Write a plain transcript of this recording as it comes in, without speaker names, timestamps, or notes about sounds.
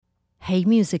Hey,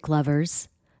 music lovers.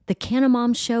 The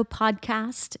Canamom Show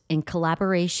podcast, in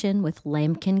collaboration with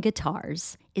Lambkin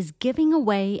Guitars, is giving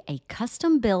away a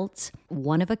custom-built,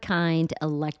 one-of-a-kind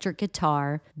electric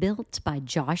guitar built by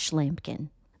Josh Lambkin.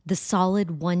 The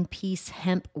solid one-piece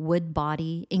hemp wood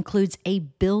body includes a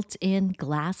built-in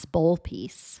glass bowl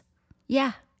piece.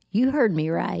 Yeah, you heard me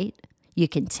right. You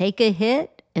can take a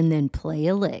hit and then play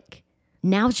a lick.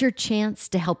 Now's your chance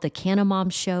to help the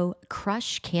Canamom Show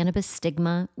crush cannabis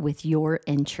stigma with your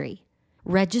entry.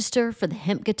 Register for the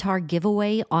hemp guitar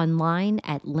giveaway online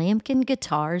at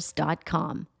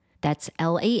lambkinguitars.com. That's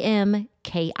LAMKIN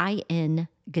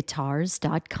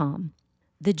guitars.com.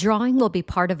 The drawing will be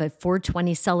part of a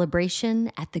 420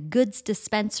 celebration at the Goods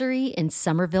Dispensary in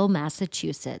Somerville,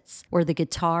 Massachusetts, where the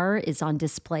guitar is on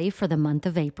display for the month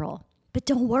of April. But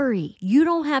don't worry, you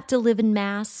don't have to live in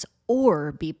Mass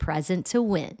or be present to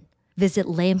win. Visit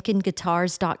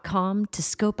lambkinguitars.com to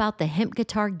scope out the hemp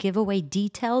guitar giveaway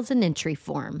details and entry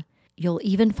form. You'll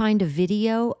even find a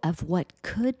video of what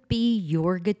could be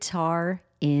your guitar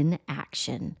in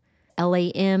action.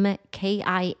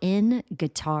 LAMKIN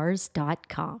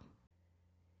guitars.com.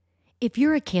 If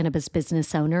you're a cannabis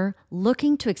business owner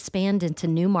looking to expand into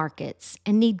new markets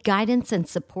and need guidance and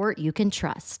support you can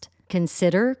trust,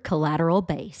 consider Collateral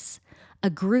Base, a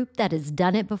group that has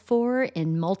done it before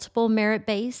in multiple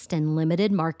merit-based and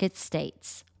limited market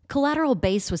states. Collateral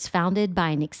Base was founded by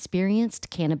an experienced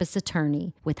cannabis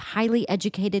attorney with highly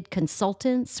educated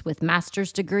consultants with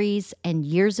master's degrees and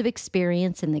years of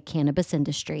experience in the cannabis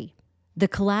industry. The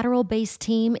Collateral Base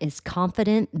team is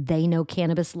confident they know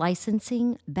cannabis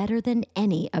licensing better than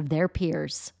any of their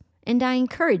peers. And I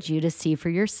encourage you to see for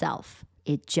yourself.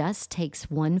 It just takes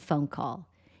one phone call.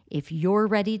 If you're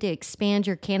ready to expand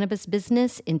your cannabis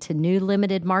business into new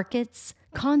limited markets,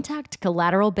 contact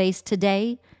Collateral Base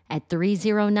today at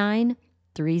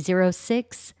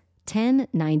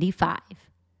 309-306-1095.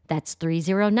 That's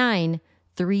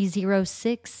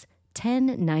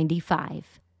 309-306-1095.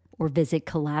 Or visit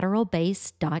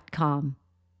collateralbase.com.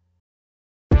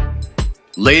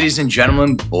 Ladies and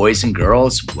gentlemen, boys and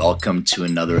girls, welcome to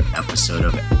another episode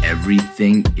of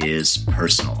Everything is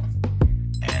Personal.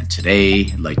 And today,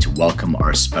 I'd like to welcome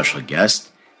our special guest,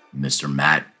 Mr.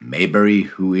 Matt Mayberry,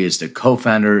 who is the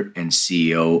co-founder and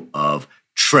CEO of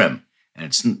Trim. And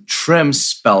it's Trim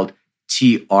spelled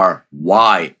Trym,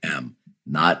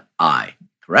 not I,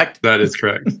 correct? That is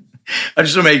correct. I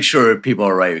just want to make sure people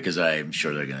are right because I'm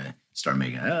sure they're going to start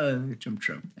making,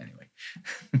 Trim. Anyway,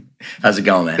 how's it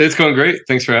going, man? It's going great.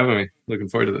 Thanks for having me. Looking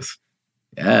forward to this.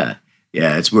 Yeah,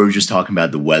 we were just talking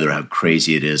about the weather, how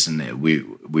crazy it is, and we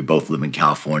both live in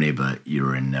California, but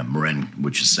you're in Marin,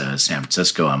 which is San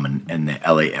Francisco. I'm in the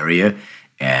LA area,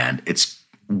 and it's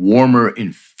warmer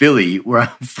in Philly, where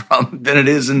I'm from, than it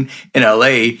is in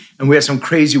LA, and we have some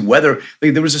crazy weather.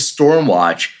 Like there was a storm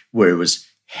watch where it was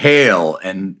hail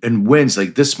and winds.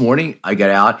 Like this morning, I got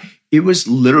out, it was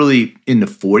literally in the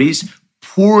 40s,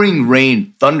 pouring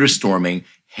rain, thunderstorming,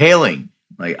 hailing.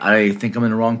 Like I think I'm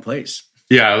in the wrong place.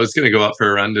 Yeah, I was going to go out for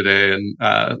a run today and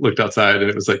looked outside and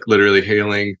it was like literally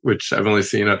hailing, which I've only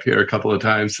seen up here a couple of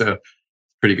times. So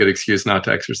pretty good excuse not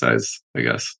to exercise, I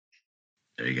guess.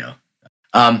 There you go.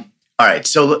 All right.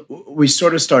 So we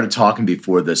sort of started talking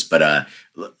before this, but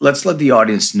let's let the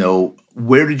audience know,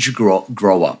 where did you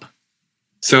grow up?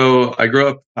 So I grew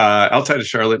up outside of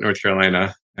Charlotte, North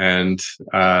Carolina, and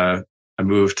I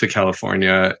moved to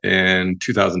California in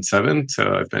 2007.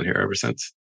 So I've been here ever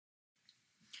since.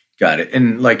 Got it.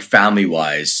 And like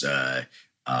family-wise,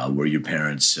 were your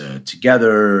parents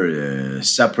together,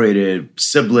 separated,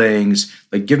 siblings?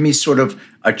 Like, give me sort of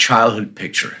a childhood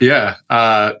picture. Yeah,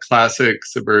 classic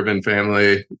suburban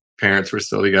family. Parents were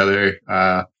still together.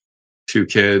 2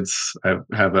 kids. I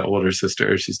have an older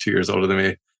sister. She's 2 years older than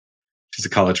me. She's a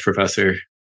college professor.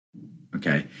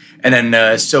 Okay. And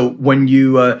then, so when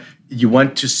you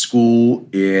went to school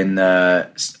in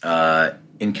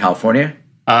California?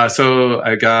 So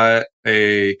I got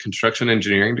a construction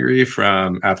engineering degree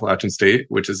from Appalachian State,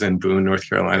 which is in Boone, North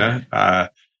Carolina.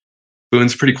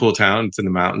 Boone's a pretty cool town. It's in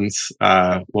the mountains,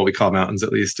 what we call mountains,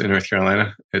 at least in North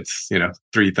Carolina. It's,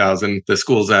 3,000. The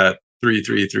school's at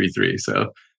 3,333.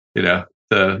 So,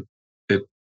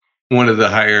 one of the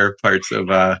higher parts of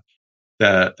the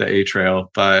A Trail.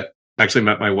 But I actually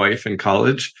met my wife in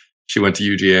college. She went to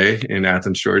UGA in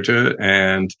Athens, Georgia,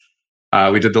 and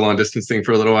we did the long distance thing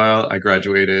for a little while. I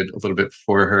graduated a little bit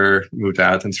before her, moved to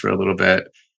Athens for a little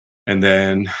bit. And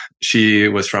then she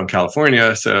was from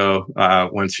California. So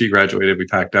once she graduated, we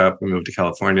packed up, we moved to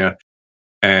California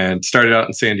and started out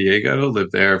in San Diego,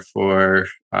 lived there for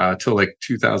till like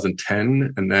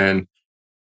 2010. And then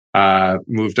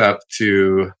moved up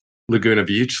to Laguna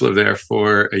Beach, lived there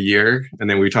for a year. And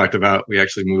then we talked about, we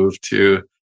actually moved to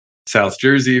South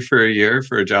Jersey for a year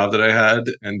for a job that I had,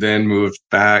 and then moved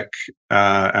back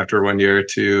after 1 year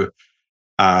to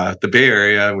the Bay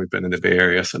Area. And we've been in the Bay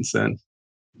Area since then.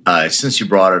 Since you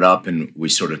brought it up and we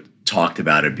sort of talked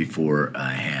about it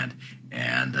beforehand,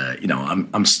 and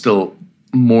I'm still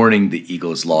mourning the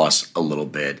Eagles' loss a little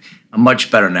bit. I'm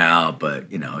much better now, but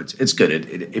it's good.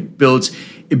 It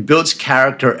builds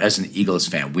character as an Eagles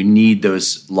fan. We need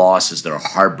those losses that are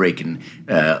heartbreaking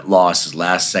losses,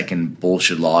 last second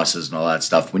bullshit losses, and all that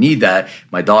stuff. We need that.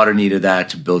 My daughter needed that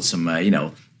to build some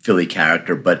Philly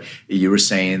character. But you were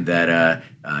saying that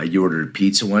you ordered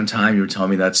pizza one time. You were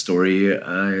telling me that story.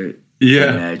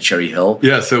 In Cherry Hill.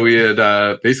 Yeah, so we had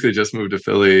basically just moved to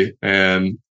Philly,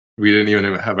 and we didn't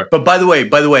even have a... But by the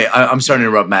way, I'm sorry to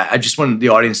interrupt, Matt. I just wanted the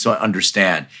audience to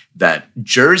understand that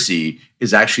Jersey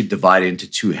is actually divided into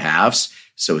two halves.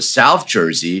 So South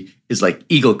Jersey is like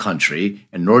Eagle country,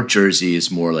 and North Jersey is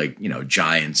more like,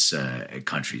 Giants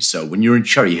country. So when you're in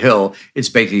Cherry Hill, it's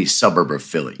basically a suburb of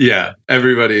Philly. Yeah,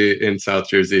 everybody in South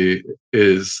Jersey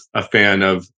is a fan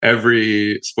of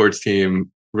every sports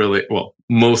team. Really, well,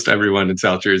 most everyone in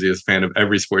South Jersey is a fan of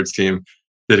every sports team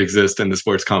that exists in the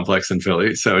sports complex in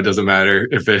Philly. So it doesn't matter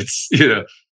if it's, the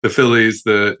Phillies,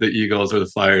 the Eagles, or the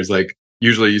Flyers. Like,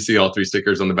 usually you see all three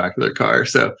stickers on the back of their car.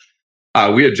 So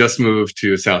we had just moved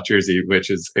to South Jersey, which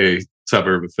is a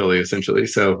suburb of Philly, essentially.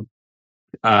 So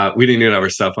we didn't even have our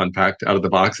stuff unpacked out of the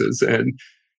boxes. And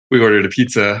we ordered a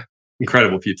pizza,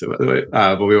 incredible pizza, by the way.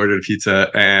 But we ordered a pizza,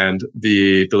 and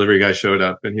the delivery guy showed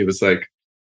up, and he was like,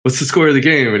 "What's the score of the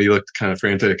game?" And he looked kind of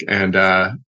frantic. And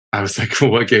I was like,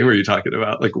 "Well, what game are you talking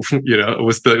about?" Like, it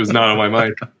was not on my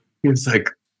mind. He was like,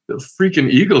 "The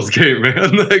freaking Eagles game,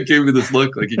 man." That gave me this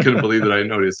look like he couldn't believe that I didn't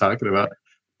know what he was talking about.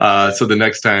 So the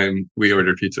next time we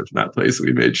ordered pizza from that place,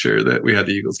 we made sure that we had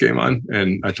the Eagles game on,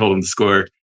 and I told him to score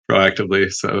proactively,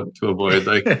 so to avoid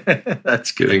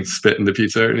that's getting spit in the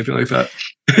pizza or anything like that.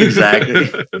 Exactly.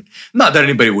 Not that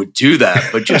anybody would do that,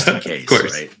 but just in case,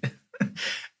 right?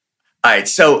 All right,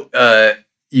 so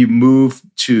you moved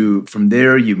from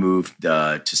there. You moved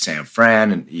to San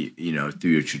Fran, and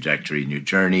through your trajectory and your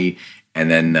journey,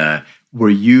 and then were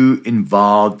you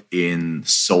involved in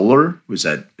solar? Is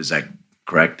that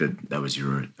correct? That was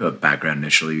your background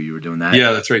initially. You were doing that.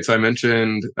 Yeah, that's right. So I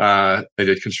mentioned I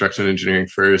did construction engineering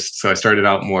first. So I started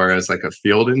out more as like a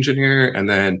field engineer, and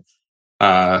then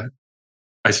I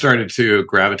started to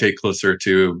gravitate closer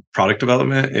to product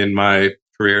development in my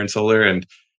career in solar, and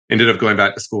ended up going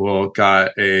back to school,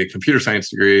 got a computer science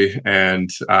degree, and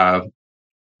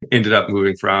ended up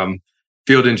moving from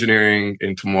field engineering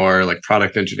into more like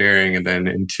product engineering, and then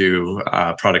into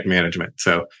product management.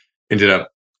 So ended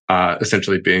up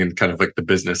essentially being kind of like the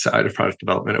business side of product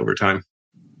development over time.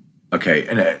 Okay.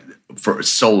 And for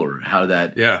solar, how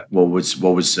that, what was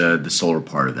the solar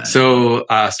part of that? So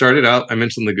started out, I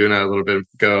mentioned Laguna a little bit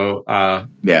ago.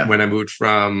 When I moved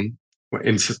from,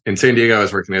 in San Diego, I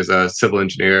was working as a civil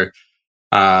engineer.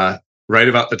 Right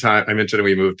about the time I mentioned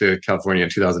we moved to California in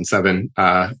 2007.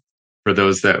 For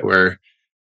those that were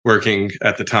working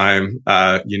at the time,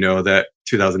 that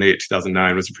 2008,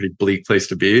 2009 was a pretty bleak place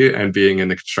to be. And being in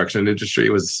the construction industry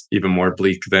was even more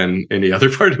bleak than any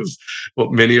other part of,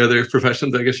 many other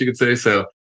professions, I guess you could say. So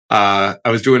I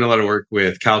was doing a lot of work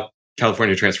with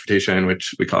California Transportation,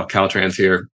 which we call Caltrans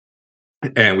here.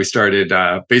 And we started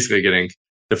basically getting,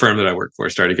 the firm that I worked for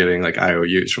started getting like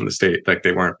IOUs from the state, like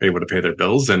they weren't able to pay their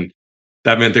bills. And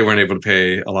that meant they weren't able to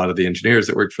pay a lot of the engineers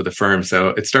that worked for the firm. So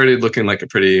it started looking like a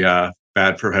pretty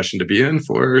bad profession to be in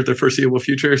for the foreseeable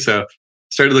future. So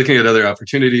started looking at other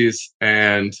opportunities,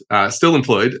 and still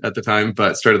employed at the time,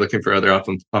 but started looking for other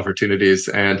opportunities.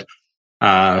 And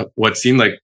what seemed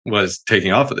like was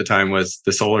taking off at the time was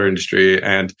the solar industry.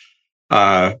 And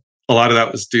a lot of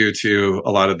that was due to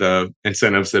a lot of the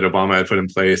incentives that Obama had put in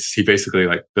place. He basically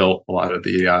like built a lot of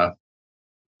the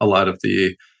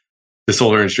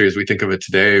solar industry as we think of it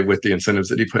today with the incentives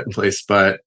that he put in place.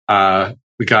 But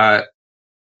we got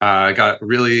a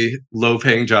really low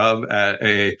paying job at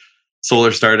a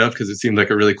solar startup because it seemed like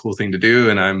a really cool thing to do.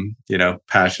 And I'm,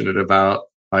 passionate about,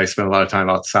 I spent a lot of time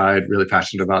outside, really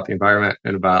passionate about the environment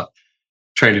and about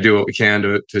trying to do what we can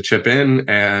to chip in,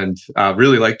 and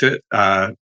really liked it.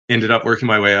 Ended up working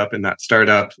my way up in that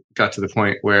startup, got to the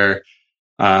point where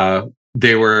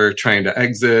they were trying to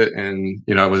exit, and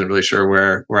I wasn't really sure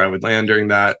where I would land during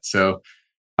that. So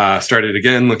started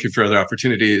again looking for other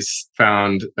opportunities,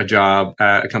 found a job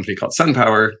at a company called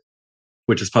SunPower,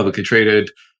 which is publicly traded.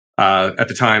 At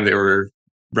the time, they were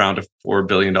around a $4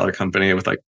 billion company with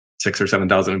like 6,000 or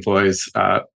 7,000 employees.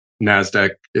 NASDAQ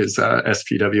is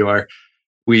SPWR.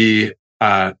 we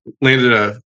landed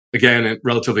a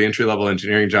relatively entry-level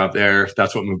engineering job there.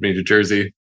 That's what moved me to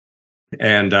Jersey.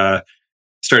 And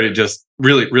started just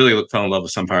really fell in love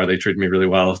with SunPower. They treated me really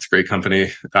well. It's a great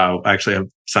company. I actually have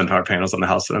SunPower panels on the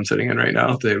house that I'm sitting in right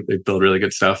now. They build really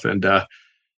good stuff, and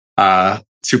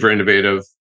super innovative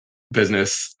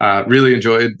business. Really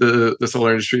enjoyed the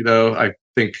solar industry, though. I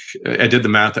think I did the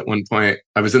math at one point.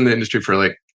 I was in the industry for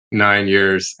like 9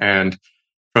 years, and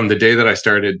from the day that I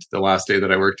started to the last day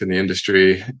that I worked in the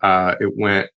industry, it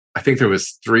went, I think there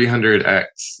was 300x,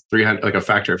 like a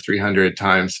factor of 300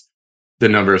 times the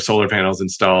number of solar panels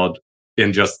installed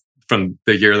in just from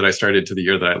the year that I started to the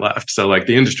year that I left. So like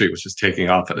the industry was just taking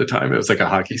off at the time. It was like a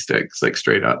hockey stick, it's like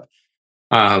straight up.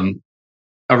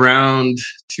 Around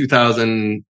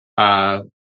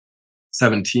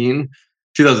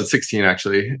 2016,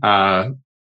 actually,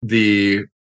 the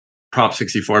Prop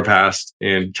 64 passed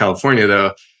in California,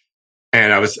 though.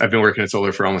 And I've been working in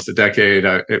solar for almost a decade.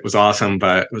 It was awesome,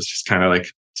 but it was just kind of like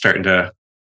starting to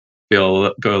go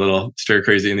a little stir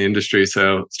crazy in the industry.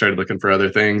 So started looking for other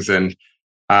things. And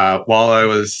while I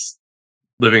was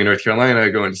living in North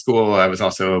Carolina, going to school, I was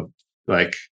also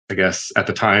like, I guess at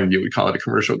the time you would call it a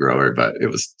commercial grower, but it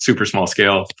was super small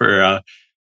scale for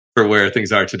where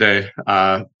things are today.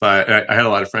 But I had a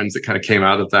lot of friends that kind of came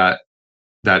out of that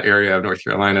area of North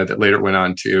Carolina that later went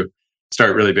on to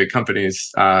start really big companies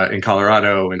in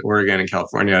Colorado and Oregon and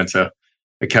California. And so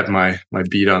I kept my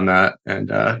beat on that.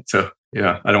 And so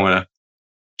yeah, I don't want to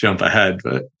jump ahead,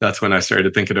 but that's when I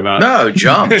started thinking about. No,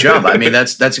 jump. I mean,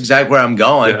 that's exactly where I'm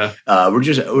going. Yeah. We're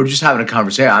just having a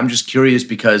conversation. I'm just curious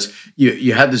because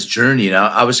you had this journey, and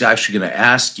I was actually going to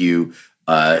ask you.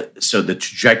 So the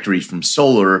trajectory from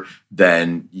solar,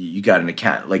 then you got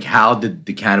into like how did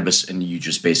the cannabis, and you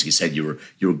just basically said you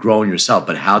were growing yourself,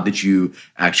 but how did you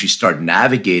actually start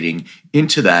navigating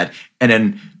into that? And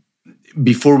then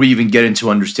before we even get into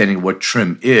understanding what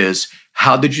trim is,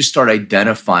 how did you start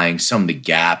identifying some of the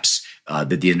gaps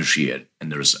that the industry had?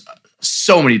 And there's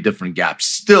so many different gaps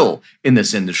still in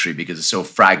this industry because it's so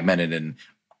fragmented and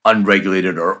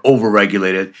unregulated or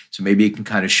overregulated. So maybe you can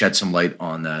kind of shed some light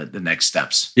on the next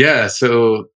steps. Yeah.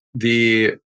 So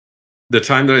the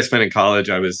time that I spent in college,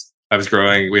 I was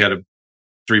growing. We had a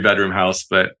 3-bedroom house,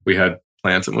 but we had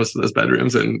plants in most of those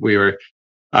bedrooms, and we were,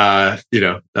 that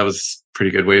was a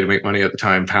pretty good way to make money at the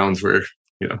time. Pounds were,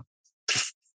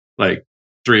 like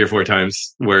 3 or 4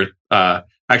 times worth.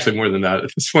 Actually, more than that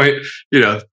at this point.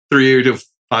 $3,000 to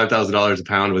 $5,000 a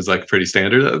pound was like pretty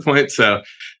standard at the point. So,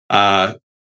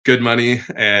 good money,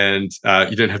 and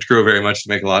you didn't have to grow very much to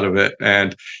make a lot of it.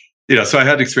 And so I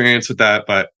had experience with that,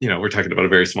 but we're talking about a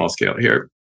very small scale here.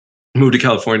 Moved to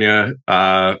California,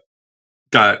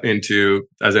 got into,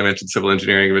 as I mentioned, civil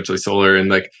engineering, eventually solar, and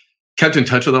like kept in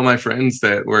touch with all my friends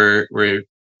that were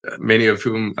many of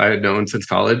whom I had known since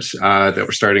college that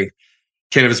were starting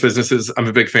cannabis businesses. I'm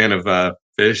a big fan of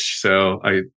fish, so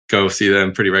I go see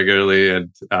them pretty regularly, and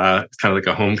it's kind of like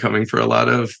a homecoming for a lot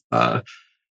of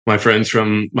my friends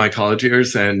from my college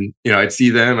years. And I'd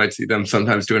see them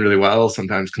sometimes doing really well,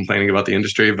 sometimes complaining about the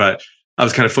industry, but I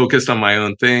was kind of focused on my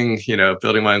own thing,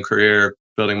 building my own career,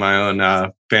 building my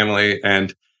own family.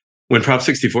 And when Prop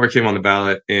 64 came on the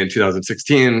ballot in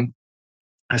 2016,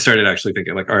 I started actually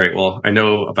thinking like, all right, well, I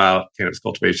know about cannabis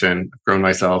cultivation. I've grown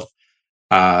myself.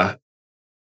 I've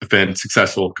been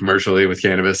successful commercially with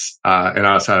cannabis. And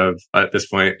I also have, at this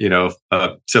point, a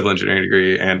civil engineering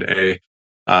degree and a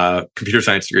computer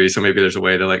science degree. So maybe there's a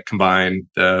way to like combine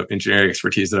the engineering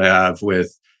expertise that I have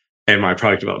and my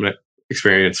product development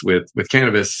experience with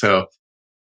cannabis. So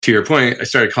to your point, I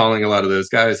started calling a lot of those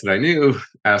guys that I knew,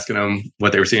 asking them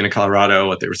what they were seeing in Colorado,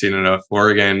 what they were seeing in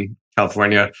Oregon,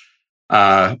 California.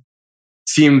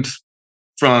 Seemed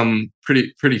from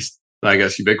pretty, I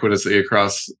guess, ubiquitously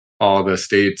across all the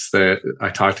states that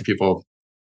I talked to people.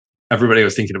 Everybody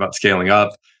was thinking about scaling up.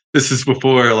 This is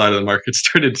before a lot of the markets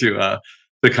started to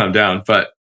come down, but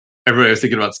everybody was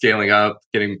thinking about scaling up,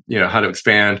 getting, how to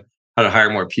expand, how to hire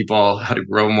more people, how to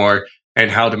grow more, and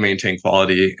how to maintain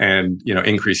quality and,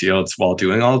 increase yields while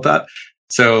doing all of that.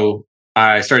 So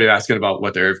I started asking about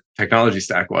what their technology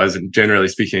stack was. And generally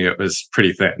speaking, it was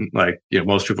pretty thin. Like,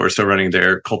 most people are still running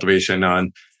their cultivation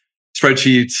on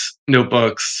spreadsheets,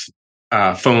 notebooks,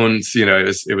 phones.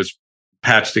 It was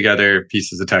patched together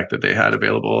pieces of tech that they had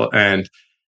available. And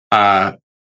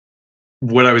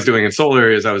what I was doing in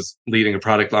solar is I was leading a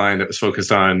product line that was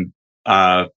focused on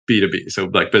B2B. So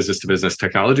like business to business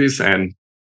technologies. And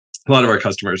a lot of our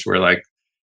customers were like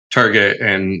Target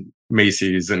and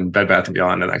Macy's and Bed Bath &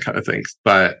 Beyond and that kind of thing.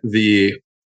 But the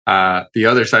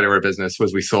other side of our business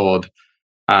was we sold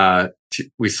to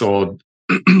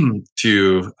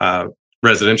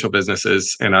residential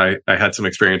businesses, and I had some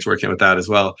experience working with that as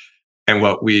well. And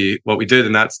what we did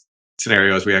in that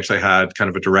scenario is we actually had kind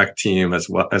of a direct team as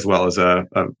well as a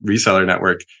reseller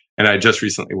network. And I just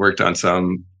recently worked on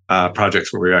some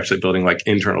projects where we were actually building like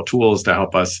internal tools to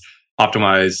help us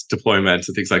optimize deployments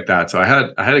and things like that. So I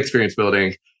had experience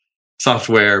building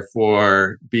software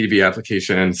for B2B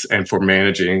applications and for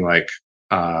managing like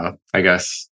I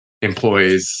guess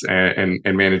employees and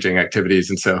managing activities.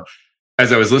 And so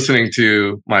as I was listening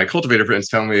to my cultivator friends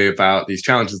tell me about these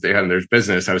challenges they had in their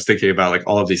business, I was thinking about like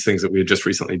all of these things that we had just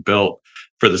recently built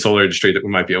for the solar industry that we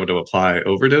might be able to apply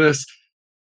over to this.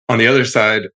 On the other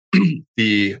side,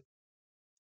 we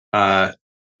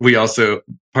also,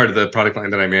 part of the product line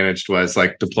that I managed was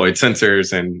like deployed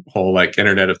sensors and whole like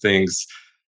Internet of Things,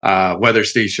 weather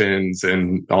stations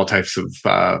and all types of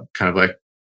kind of like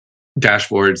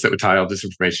dashboards that would tie all this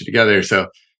information together. So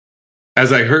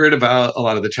as I heard about a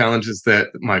lot of the challenges that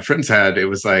my friends had, it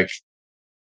was like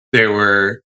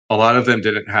a lot of them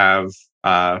didn't have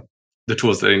the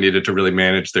tools that they needed to really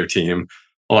manage their team.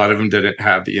 A lot of them didn't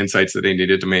have the insights that they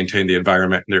needed to maintain the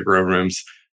environment in their grow rooms.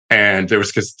 And there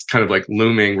was kind of like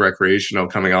looming recreational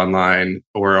coming online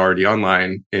or already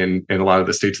online in a lot of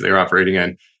the states that they were operating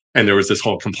in. And there was this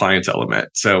whole compliance element.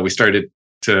 So I started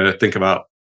to think about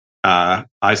how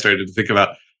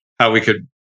we could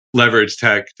leverage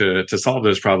tech to solve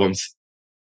those problems.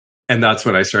 And that's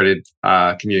when I started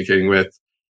communicating with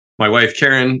my wife,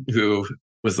 Karen, who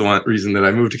was the reason that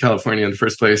I moved to California in the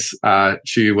first place.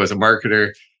 She was a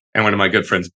marketer, and one of my good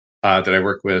friends that I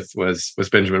work with was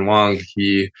Benjamin Wong.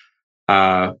 He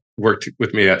worked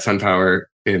with me at SunPower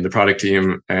in the product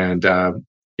team, and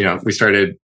we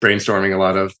started brainstorming a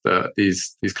lot of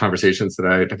these conversations that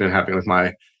I had been having with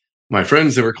my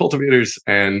friends that were cultivators.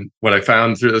 And what I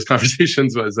found through those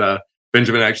conversations was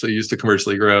Benjamin actually used to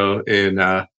commercially grow in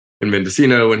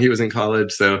Mendocino when he was in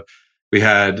college. So we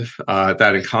had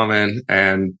that in common.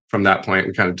 And from that point,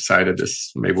 we kind of decided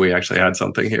maybe we actually had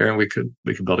something here and we could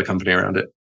build a company around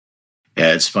it.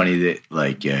 Yeah, it's funny that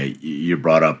like you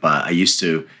brought up, I used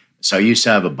to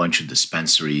have a bunch of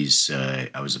dispensaries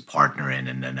I was a partner in,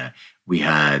 and then we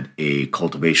had a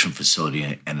cultivation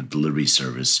facility and a delivery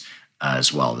service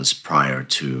as well. This prior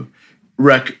to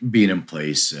rec being in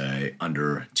place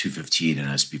under 215 and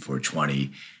SB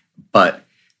 420. But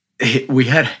we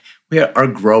had our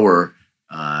grower,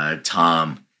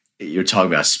 Tom, you're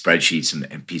talking about spreadsheets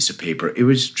and piece of paper. It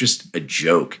was just a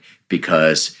joke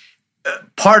because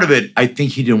part of it, I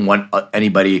think he didn't want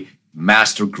anybody,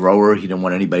 master grower, he didn't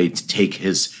want anybody to take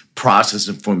his process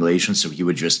and formulation. So he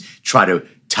would just try to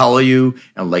tell you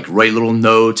and like write little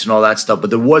notes and all that stuff. But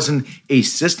there wasn't a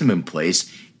system in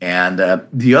place. And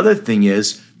the other thing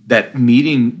is that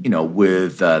meeting,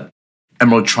 with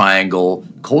Emerald Triangle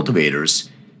cultivators,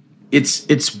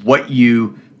 it's what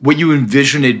you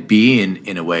envision it being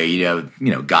in a way.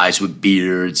 Guys with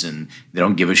beards and they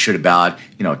don't give a shit about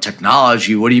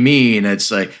technology. What do you mean? It's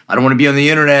like, I don't want to be on the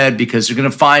internet because they're going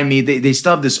to find me. They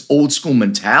still have this old school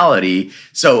mentality.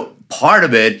 So part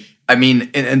of it, I mean,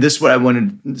 and this is what I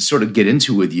want to sort of get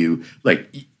into with you.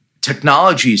 Like,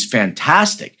 technology is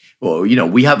fantastic. Well,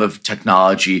 we have a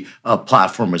technology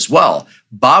platform as well.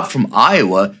 Bob from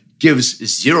Iowa gives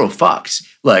zero fucks.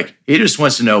 Like, he just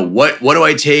wants to know what do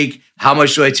I take, how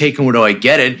much do I take, and where do I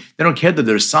get it? They don't care that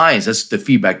there's science. That's the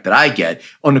feedback that I get.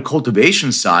 On the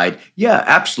cultivation side, yeah,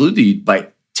 absolutely. By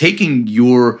taking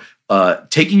your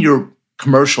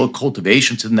commercial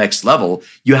cultivation to the next level,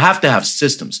 you have to have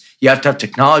systems. You have to have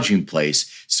technology in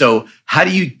place. So how do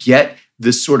you get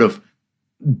this sort of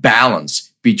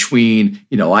balance between,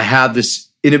 I have this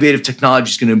innovative technology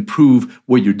is going to improve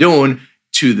what you're doing,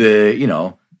 to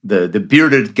the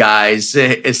bearded guys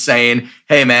is saying,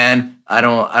 hey man, I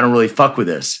don't really fuck with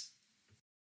this?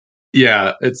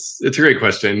 Yeah, it's a great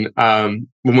question. When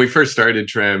we first started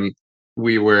Trim,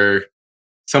 we were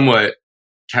somewhat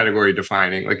category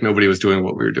defining, like nobody was doing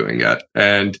what we were doing yet.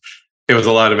 And it was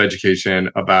a lot of education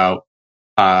about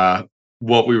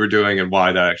what we were doing and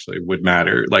why that actually would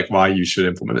matter, like why you should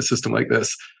implement a system like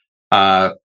this.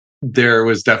 There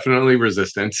was definitely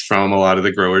resistance from a lot of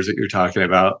the growers that you're talking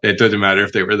about. It doesn't matter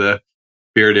if they were the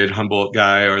bearded Humboldt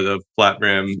guy or the flat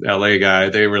brim LA guy.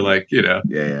 They were like,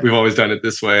 we've always done it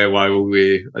this way. Why would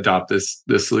we adopt this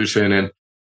solution? And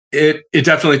it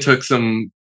definitely took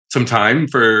some time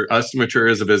for us to mature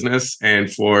as a business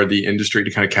and for the industry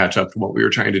to kind of catch up to what we were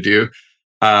trying to do.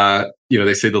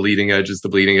 They say the leading edge is the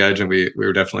bleeding edge, and we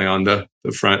were definitely on the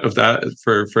front of that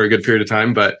for a good period of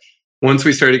time. But once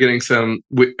we started getting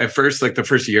at first, like the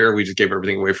first year, we just gave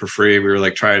everything away for free. We were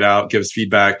like, try it out, give us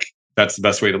feedback. That's the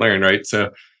best way to learn, right? So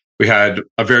we had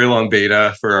a very long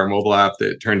beta for our mobile app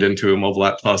that turned into a mobile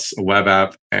app plus a web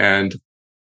app. And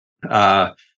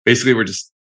basically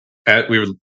we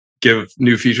would give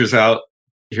new features out,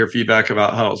 hear feedback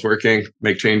about how it's working,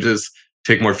 make changes,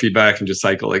 take more feedback, and just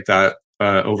cycle like that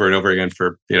over and over again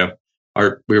for,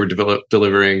 we were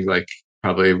delivering like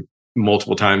probably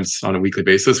multiple times on a weekly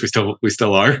basis. We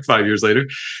still are 5 years later.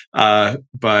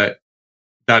 But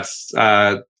that's,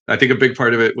 I think a big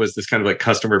part of it was this kind of like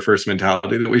customer first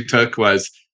mentality that we took.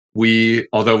 Was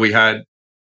although we had,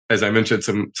 as I mentioned,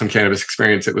 some cannabis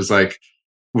experience, it was like,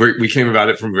 we came about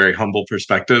it from a very humble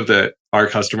perspective that our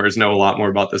customers know a lot more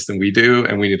about this than we do,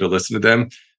 and we need to listen to them,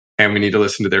 and we need to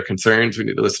listen to their concerns. We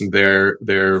need to listen to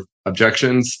their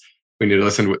objections. We need to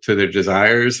listen to their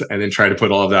desires, and then try to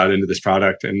put all of that into this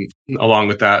product. And along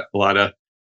with that, a lot of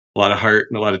heart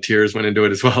and a lot of tears went into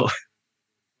it as well.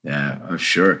 Yeah,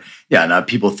 sure. Yeah, now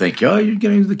people think, oh, you're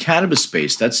getting into the cannabis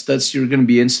space. That's you're going to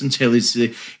be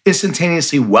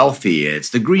instantaneously wealthy. It's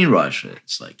the green rush.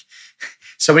 It's like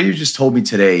somebody just told me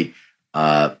today.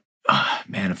 Man,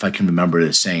 if I can remember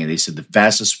the saying, they said the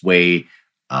fastest way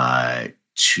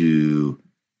to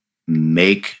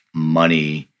make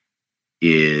money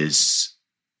is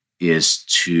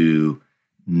to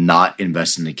not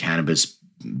invest in the cannabis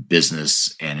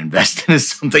business and invest in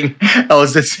something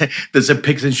else that's a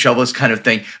picks and shovels kind of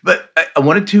thing. But I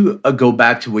wanted to go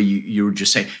back to what you were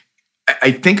just saying.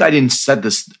 I think I didn't set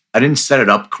it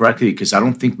up correctly because I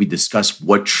don't think we discussed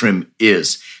what trim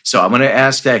is. So I'm going to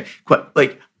ask that.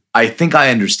 Like, I think I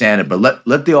understand it, but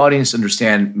let the audience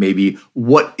understand maybe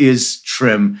what is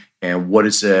trim and what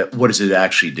does it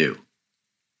actually do.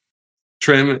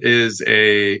 Trim is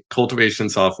a cultivation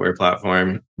software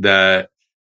platform that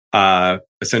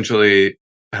essentially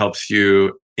helps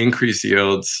you increase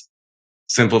yields,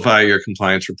 simplify your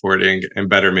compliance reporting, and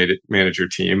better manage your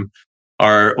team.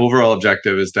 Our overall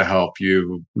objective is to help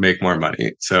you make more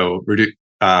money. So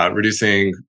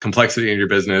reducing complexity in your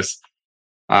business,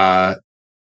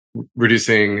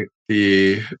 reducing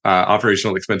the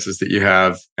operational expenses that you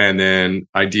have, and then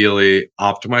ideally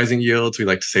optimizing yields. We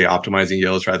like to say optimizing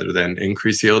yields rather than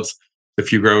increase yields. The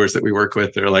few growers that we work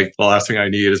with, they're like, the last thing I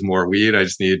need is more weed. I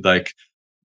just need like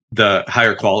the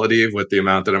higher quality with the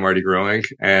amount that I'm already growing.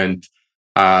 And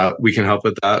we can help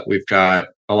with that. We've got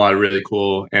a lot of really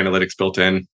cool analytics built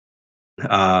in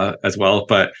as well.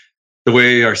 But the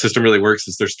way our system really works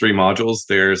is there's 3 modules.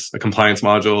 There's a compliance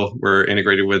module. We're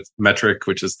integrated with Metric,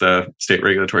 which is the state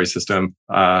regulatory system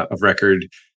of record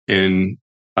in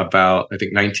about, I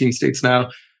think, 19 states now.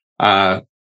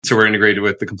 So we're integrated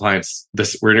with the compliance.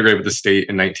 We're integrated with the state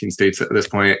in 19 states at this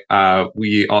point.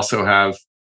 We also have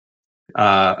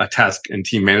a task and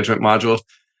team management module,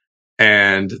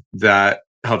 and that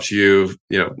helps you,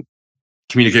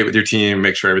 communicate with your team,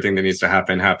 make sure everything that needs to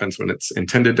happen happens when it's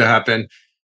intended to happen.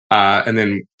 And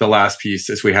then the last piece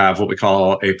is we have what we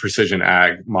call a precision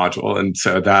ag module, and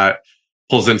so that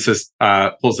pulls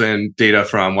in data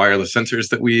from wireless sensors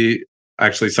that we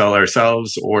actually sell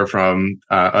ourselves, or from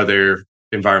other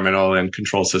environmental and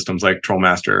control systems like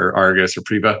Trollmaster or Argus or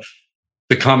Priva.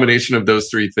 The combination of those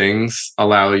 3 things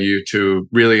allow you to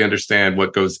really understand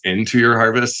what goes into your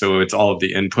harvest. So it's all of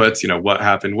the inputs, what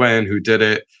happened when, who did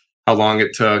it, how long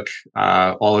it took,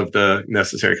 all of the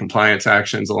necessary compliance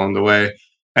actions along the way,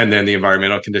 and then the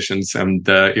environmental conditions and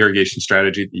the irrigation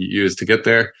strategy that you use to get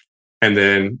there. And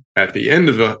then at the end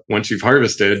of once you've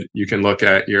harvested, you can look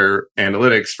at your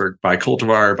analytics by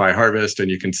cultivar, by harvest,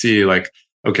 and you can see like,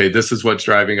 okay, this is what's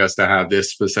driving us to have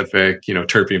this specific,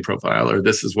 terpene profile, or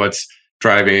this is what's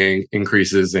driving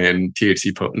increases in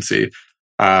THC potency.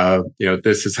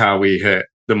 This is how we hit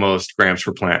the most grams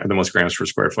per plant, or the most grams per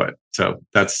square foot. So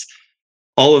that's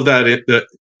all of that.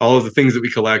 All of the things that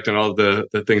we collect and all of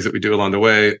the things that we do along the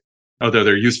way, although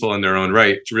they're useful in their own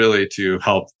right, it's really to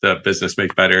help the business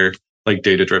make better, like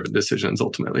data-driven decisions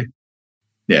ultimately.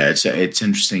 Yeah, it's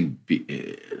interesting.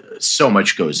 So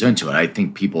much goes into it. I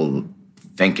think people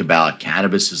think about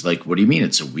cannabis as like, what do you mean?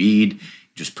 It's a weed.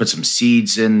 Just put some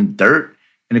seeds in dirt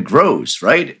and it grows,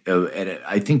 right? And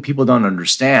I think people don't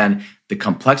understand the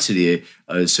complexity.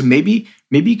 So maybe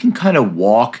you can kind of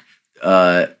walk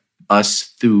us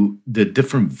through the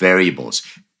different variables.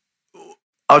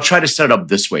 I'll try to set it up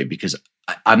this way because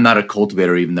I'm not a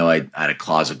cultivator, even though I had a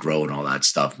closet grow and all that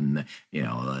stuff, and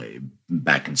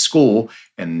back in school.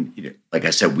 And like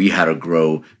I said, we had a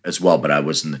grow as well, but I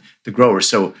wasn't the grower.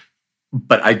 So,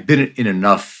 but I've been in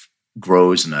enough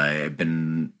grows, and I've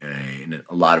been in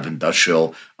a lot of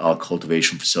industrial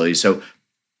cultivation facilities. So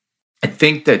I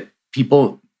think that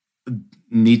people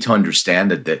need to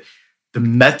understand that the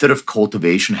method of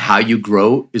cultivation, how you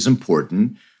grow, is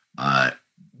important.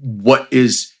 What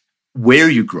is where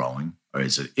you're growing, or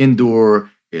is it indoor?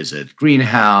 Is it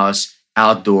greenhouse,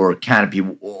 outdoor, canopy?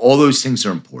 All those things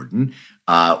are important.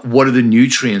 What are the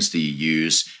nutrients that you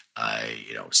use?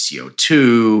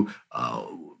 CO2,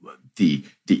 the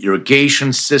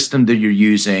irrigation system that you're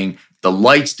using, the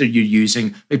lights that you're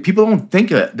using. Like, people don't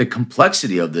think of the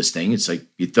complexity of this thing. It's like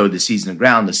you throw the seeds in the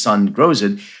ground, the sun grows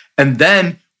it. And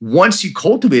then once you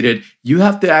cultivate it, you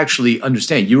have to actually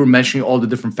understand. You were mentioning all the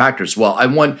different factors. Well, I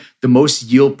want the most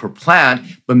yield per plant,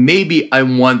 but maybe I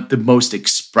want the most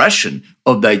expression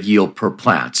of that yield per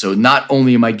plant. So not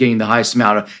only am I getting the highest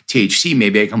amount of THC,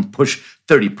 maybe I can push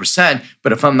 30%,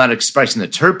 but if I'm not expressing the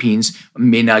terpenes, I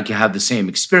may not have the same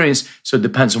experience. So it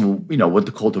depends on what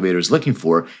the cultivator is looking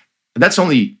for. And that's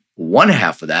only one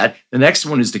half of that. The next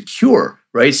one is the cure,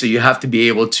 right? So you have to be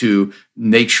able to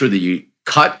make sure that you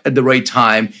cut at the right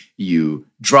time, you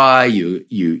dry, you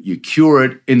cure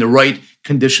it in the right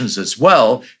conditions as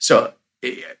well. So,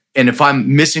 and if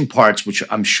I'm missing parts, which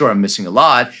I'm sure I'm missing a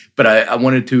lot, but I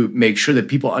wanted to make sure that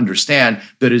people understand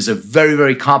that it's a very,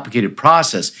 very complicated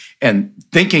process. And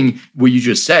thinking what you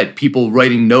just said, people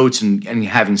writing notes and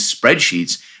having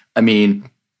spreadsheets. I mean,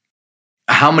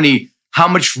 how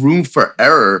much room for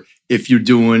error if you're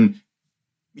doing,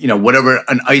 whatever,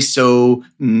 an ISO,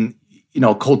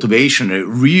 cultivation,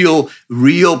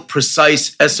 real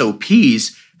precise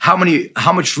SOPs. How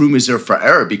much room is there for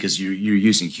error because you're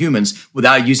using humans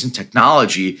without using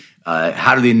technology?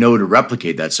 How do they know to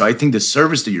replicate that? So I think the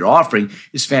service that you're offering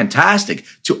is fantastic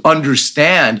to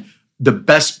understand the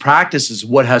best practices,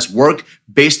 what has worked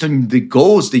based on the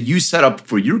goals that you set up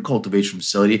for your cultivation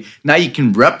facility. Now you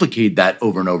can replicate that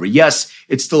over and over. Yes,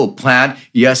 it's still a plant.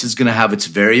 Yes, it's going to have its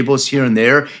variables here and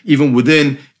there. Even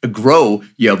within a grow,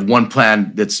 you have one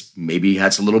plant that's maybe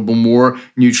has a little bit more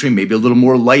nutrient, maybe a little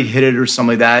more light-hitted or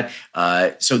something like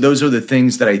that. So those are the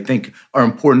things that I think are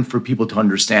important for people to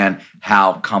understand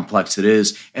how complex it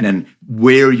is, and then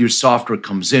where your software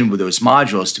comes in with those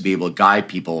modules to be able to guide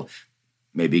people.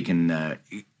 Maybe you can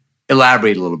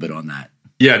elaborate a little bit on that.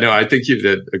 Yeah, no, I think you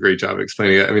did a great job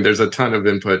explaining it. I mean, there's a ton of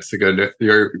inputs to go into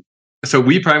So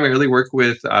we primarily work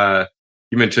with,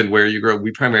 you mentioned where you grow.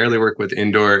 We primarily work with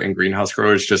indoor and greenhouse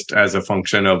growers just as a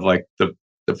function of like the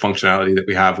functionality that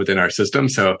we have within our system.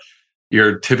 So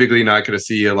you're typically not going to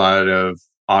see a lot of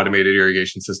automated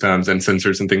irrigation systems and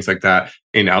sensors and things like that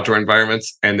in outdoor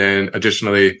environments. And then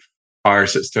additionally, our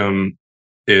system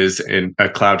is in a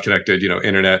cloud connected,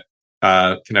 internet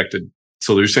connected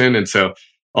solution. And so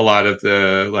a lot of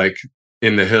the like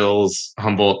in the hills,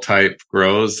 Humboldt type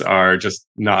grows are just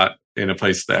not in a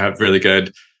place that have really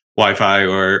good Wi-Fi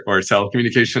or cell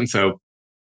communication. So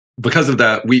because of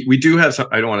that, we do have some,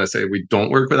 I don't want to say we don't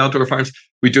work with outdoor farms.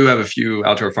 We do have a few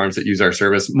outdoor farms that use our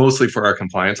service, mostly for our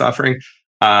compliance offering.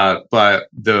 But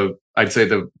I'd say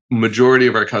the majority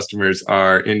of our customers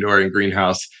are indoor and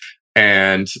greenhouse.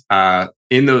 And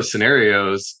in those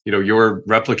scenarios, you're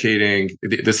replicating,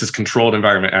 this is controlled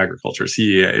environment agriculture.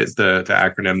 CEA is the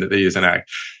acronym that they use in ag.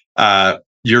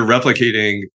 You're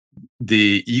replicating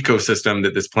the ecosystem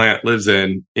that this plant lives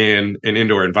in an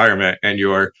indoor environment, and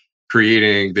you're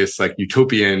creating this like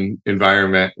utopian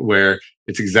environment where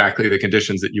it's exactly the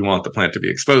conditions that you want the plant to be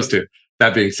exposed to.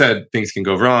 That being said, things can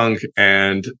go wrong,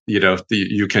 and you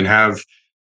can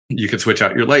switch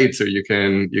out your lights, or you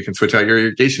can switch out your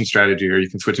irrigation strategy, or you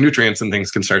can switch nutrients, and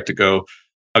things can start to go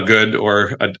a good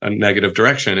or a negative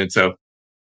direction. And so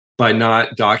by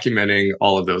not documenting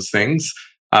all of those things,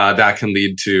 that can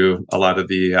lead to a lot of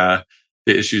the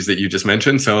issues that you just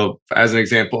mentioned. So as an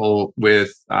example,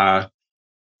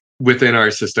 within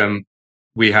our system,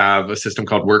 we have a system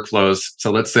called workflows.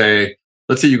 So let's say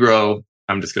you grow,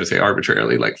 I'm just going to say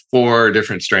arbitrarily, like 4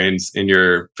 different strains in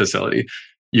your facility.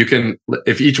 You can,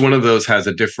 if each one of those has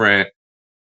a different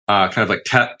kind of like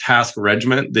task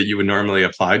regiment that you would normally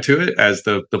apply to it as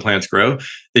the plants grow,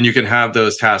 then you can have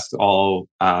those tasks all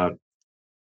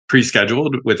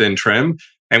pre-scheduled within Trim.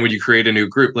 And when you create a new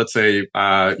group, let's say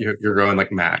you're growing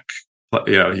like Mac,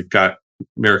 you've got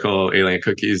Miracle Alien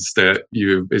Cookies that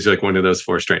is like one of those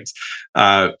 4 strains.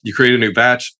 You create a new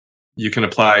batch, you can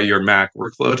apply your Mac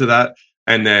workflow to that.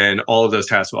 And then all of those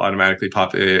tasks will automatically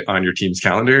pop on your team's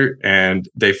calendar, and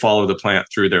they follow the plant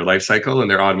through their life cycle, and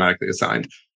they're automatically assigned.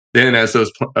 Then as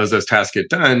those tasks get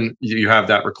done, you have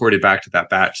that recorded back to that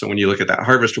batch. So when you look at that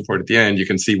harvest report at the end, you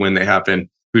can see when they happen,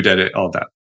 who did it, all of that.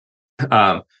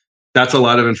 That's a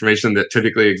lot of information that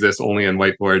typically exists only on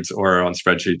whiteboards or on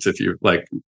spreadsheets. If you like,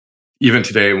 even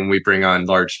today, when we bring on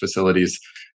large facilities,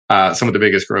 some of the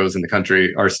biggest grows in the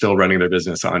country are still running their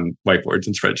business on whiteboards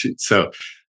and spreadsheets. So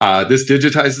this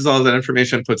digitizes all that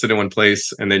information, puts it in one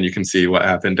place, and then you can see what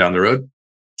happened down the road.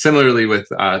 similarly with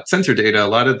sensor data, a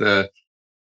lot of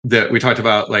that we talked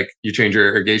about, like you change your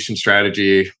irrigation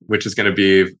strategy, which is going to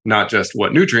be not just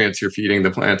what nutrients you're feeding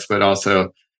the plants, but also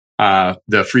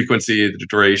the frequency, the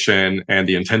duration, and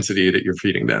the intensity that you're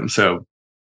feeding them. So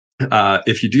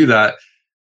if you do that,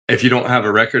 if you don't have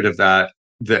a record of that,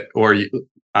 if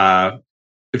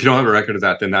you don't have a record of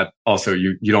that, then that also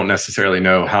you don't necessarily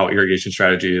know how irrigation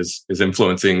strategy is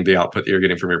influencing the output that you're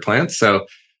getting from your plants. So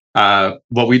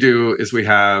what we do is we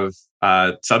have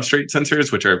substrate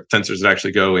sensors, which are sensors that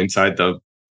actually go inside the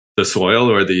soil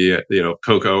or the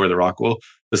cocoa or the rock wool,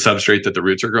 the substrate that the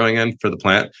roots are growing in for the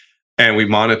plant, and we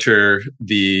monitor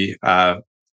the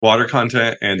water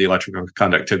content and the electrical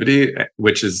conductivity,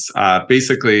 which is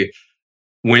basically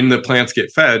when the plants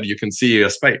get fed, you can see a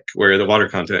spike where the water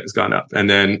content has gone up. And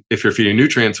then if you're feeding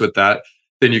nutrients with that,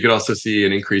 then you could also see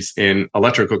an increase in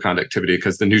electrical conductivity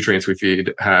because the nutrients we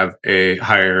feed have a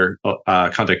higher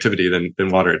conductivity than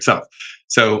water itself.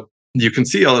 So you can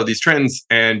see all of these trends,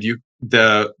 and you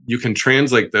can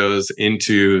translate those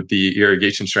into the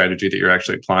irrigation strategy that you're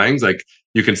actually applying. Like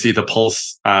you can see the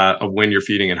pulse of when you're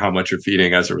feeding and how much you're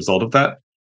feeding as a result of that.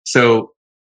 So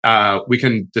we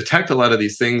can detect a lot of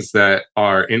these things that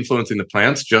are influencing the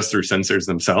plants just through sensors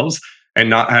themselves, and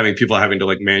not having people having to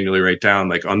like manually write down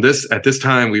like at this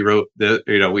time we wrote the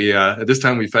at this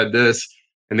time we fed this,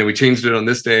 and then we changed it on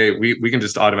this day. We can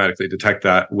just automatically detect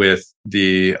that with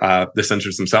the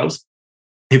sensors themselves.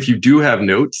 If you do have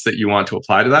notes that you want to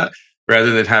apply to that,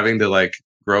 rather than having the like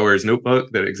grower's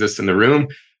notebook that exists in the room,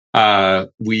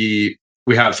 we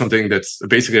have something that's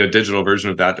basically a digital version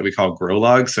of that we call Grow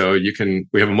Log. So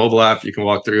we have a mobile app, you can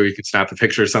walk through, you can snap a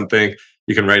picture of something,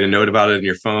 you can write a note about it in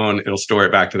your phone, it'll store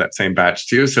it back to that same batch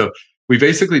too. So we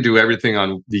basically do everything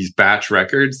on these batch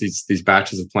records, these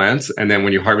batches of plants. And then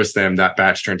when you harvest them, that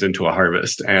batch turns into a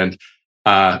harvest. And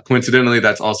coincidentally,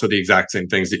 that's also the exact same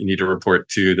things that you need to report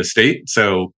to the state.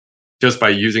 So just by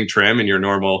using trim in your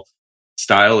normal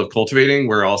style of cultivating,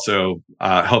 we're also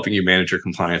helping you manage your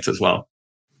compliance as well.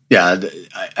 Yeah,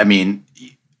 I mean,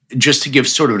 just to give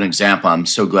sort of an example, I'm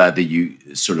so glad that you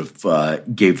sort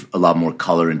of gave a lot more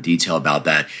color and detail about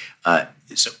that.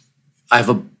 So I have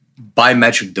a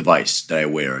biometric device that I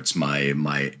wear. It's my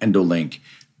EndoLink.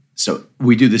 So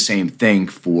we do the same thing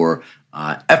for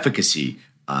efficacy.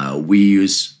 We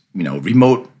use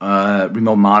remote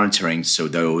monitoring, so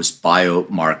those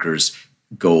biomarkers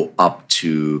go up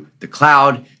to the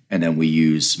cloud. And then we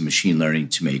use machine learning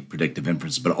to make predictive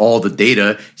inference. But all the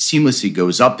data seamlessly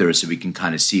goes up there so we can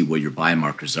kind of see what your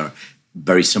biomarkers are,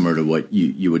 very similar to what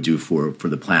you would do for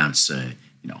the plants,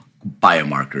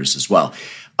 biomarkers as well.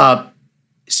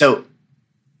 So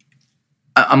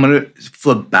I'm going to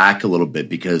flip back a little bit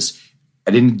because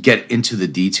I didn't get into the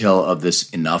detail of this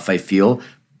enough, I feel.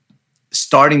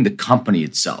 Starting the company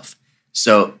itself.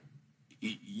 So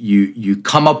you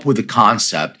come up with a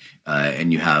concept,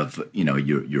 and you have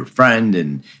your friend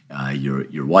and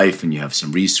your wife, and you have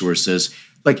some resources.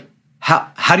 Like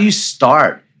how do you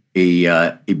start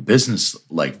a business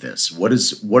like this? What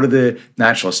are the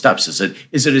natural steps? Is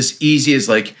it as easy as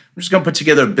like I'm just going to put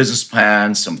together a business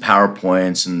plan, some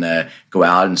PowerPoints, and go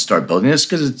out and start building this?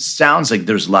 Because it sounds like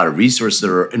there's a lot of resources that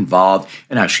are involved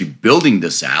in actually building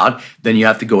this out. Then you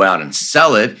have to go out and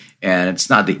sell it. And it's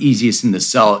not the easiest thing to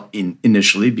sell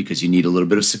initially because you need a little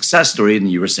bit of success story.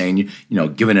 And you were saying,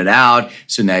 giving it out.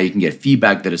 So now you can get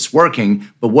feedback that it's working.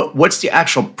 But what's the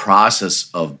actual process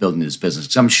of building this business?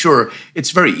 Because I'm sure it's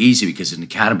very easy because in the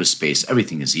cannabis space,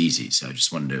 everything is easy. So I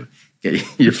just wanted to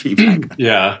get your feedback.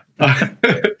 Yeah.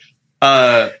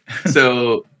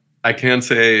 So I can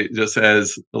say, just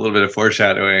as a little bit of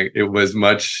foreshadowing, it was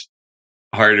much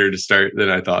harder to start than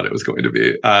I thought it was going to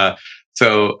be.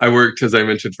 So I worked, as I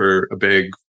mentioned, for a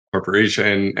big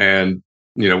corporation, and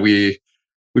we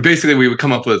would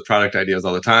come up with product ideas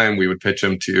all the time. We would pitch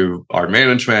them to our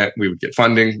management. We would get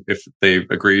funding if they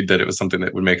agreed that it was something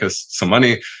that would make us some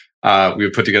money. We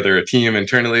would put together a team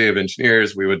internally of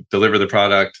engineers. We would deliver the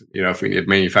product. If we needed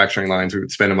manufacturing lines, we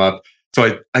would spin them up.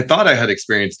 So I thought I had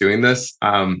experience doing this,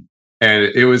 and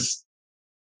it was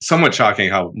somewhat shocking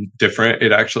how different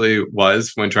it actually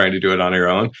was when trying to do it on your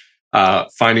own.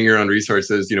 Finding your own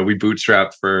resources. We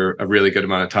bootstrapped for a really good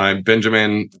amount of time.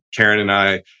 Benjamin, Karen, and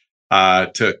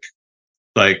I took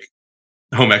like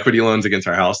home equity loans against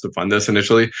our house to fund this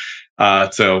initially.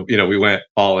 So we went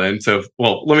all in. So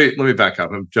let me back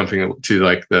up. I'm jumping to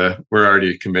like we're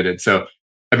already committed. So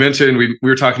I mentioned we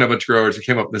were talking to a bunch of growers. We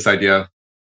came up with this idea.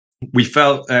 We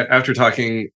felt after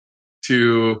talking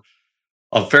to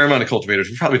a fair amount of cultivators,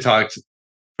 we probably talked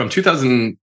from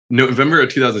November of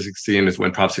 2016 is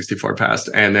when Prop 64 passed.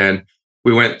 And then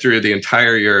we went through the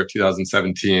entire year of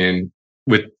 2017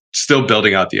 with still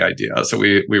building out the idea. So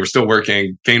we were still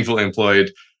working, gainfully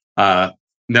employed.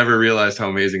 Never realized how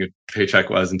amazing a paycheck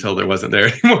was until there wasn't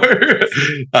there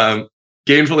anymore.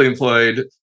 Gainfully employed,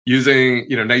 using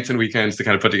nights and weekends to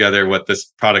kind of put together what this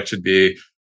product should be.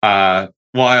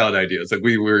 Wild ideas, like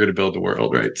we were going to build the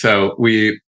world, right? So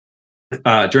we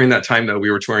during that time though, we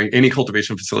were touring any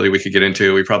cultivation facility we could get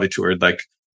into. We probably toured like,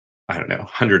 I don't know,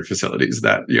 100 facilities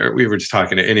that year. We were just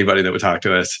talking to anybody that would talk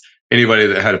to us, anybody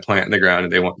that had a plant in the ground,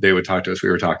 and they would talk to us. We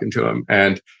were talking to them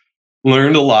and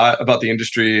learned a lot about the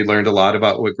industry, learned a lot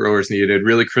about what growers needed,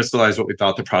 really crystallized what we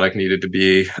thought the product needed to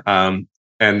be. And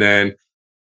then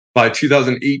by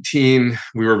 2018,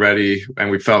 we were ready and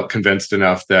we felt convinced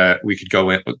enough that we could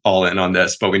go all in on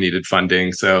this, but we needed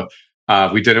funding. So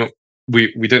we didn't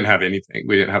have anything.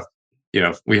 We didn't have,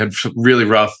 we had really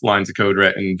rough lines of code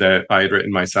written that I had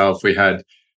written myself. We had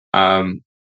some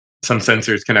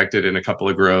sensors connected in a couple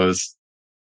of grows,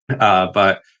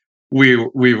 but we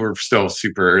were still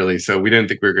super early. So we didn't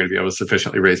think we were going to be able to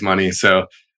sufficiently raise money. So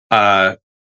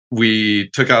we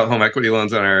took out home equity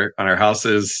loans on our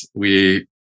houses. We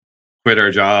quit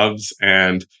our jobs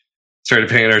and started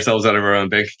paying ourselves out of our own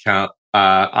bank account.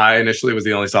 I initially was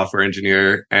the only software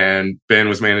engineer, and Ben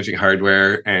was managing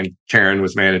hardware, and Karen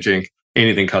was managing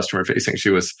anything customer facing. She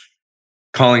was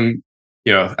calling,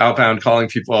 outbound, calling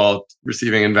people,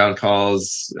 receiving inbound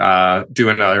calls,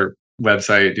 doing our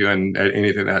website, doing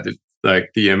anything that had to,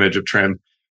 like the image of trim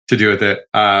to do with it.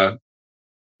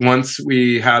 Once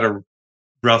we had a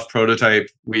rough prototype,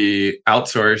 we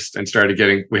outsourced and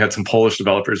we had some Polish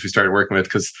developers we started working with,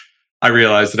 because I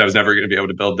realized that I was never going to be able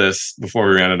to build this before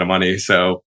we ran out of money.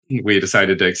 So we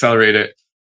decided to accelerate it,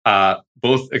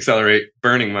 both accelerate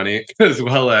burning money as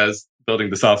well as building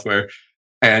the software.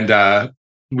 And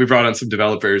we brought on some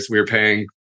developers. We were paying,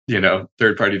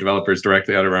 third-party developers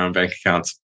directly out of our own bank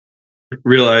accounts.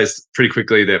 Realized pretty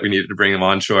quickly that we needed to bring them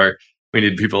onshore. We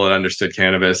needed people that understood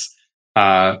cannabis.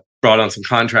 Brought on some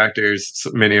contractors,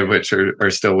 many of which are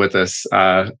still with us.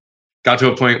 Got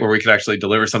to a point where we could actually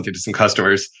deliver something to some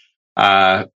customers.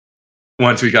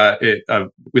 Once we got it,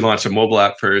 we launched a mobile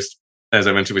app first. As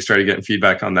I mentioned, we started getting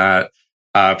feedback on that.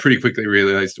 Pretty quickly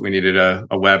realized we needed a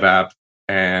web app.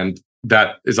 And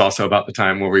that is also about the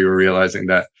time where we were realizing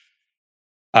that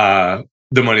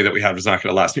the money that we had was not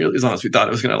going to last nearly as long as we thought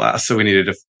it was going to last. So we needed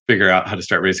to figure out how to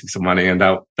start raising some money. And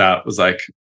that was like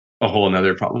a whole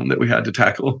another problem that we had to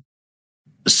tackle.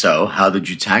 So how did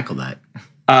you tackle that?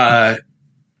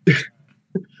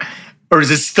 Or is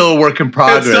it still a work in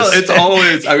progress? It's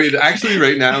always, actually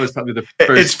right now is probably the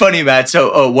first. It's funny, Matt.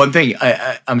 So one thing,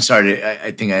 I'm sorry,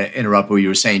 I think I interrupted what you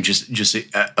were saying. Just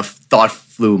a thought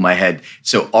flew in my head.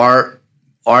 So our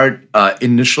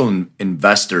initial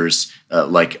investors,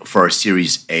 like for our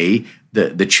Series A,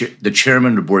 the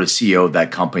chairman of the board, the CEO of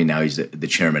that company, now he's the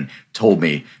chairman, told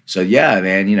me, so yeah,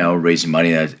 man, raising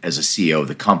money as a CEO of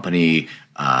the company,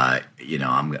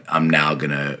 I'm now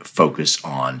going to focus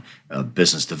on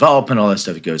business development, all that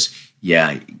stuff. He goes,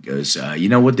 you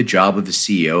know what the job of the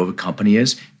CEO of a company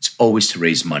is? It's always to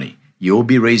raise money. You'll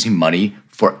be raising money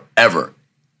forever,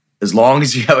 as long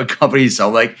as you have a company. So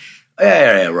I'm like,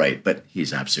 yeah, right. But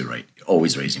he's absolutely right.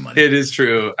 Always raising money. It is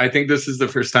true. I think this is the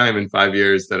first time in 5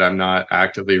 years that I'm not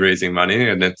actively raising money,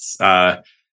 and it's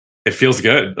it feels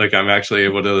good. Like I'm actually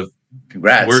able to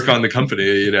work on the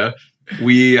company.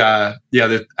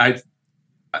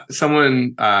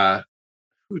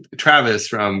 Travis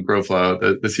from GrowFlow,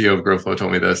 the CEO of GrowFlow,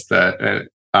 told me this, that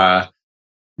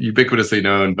ubiquitously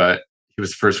known, but he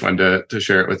was the first one to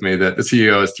share it with me, that the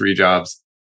CEO has 3 jobs: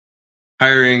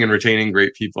 hiring and retaining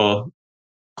great people,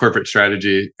 corporate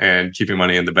strategy, and keeping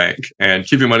money in the bank. And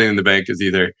keeping money in the bank is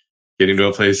either getting to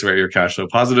a place where you're cash flow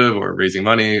positive, or raising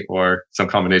money, or some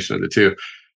combination of the two.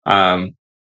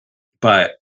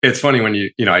 But it's funny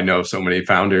when I know so many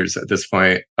founders at this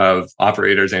point of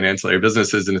operators and ancillary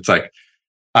businesses, and it's like,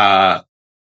 I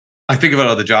think about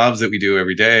all the jobs that we do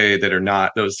every day that are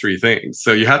not those 3 things.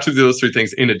 So you have to do those 3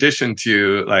 things in addition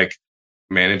to like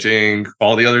managing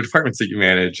all the other departments that you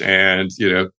manage, and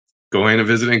going and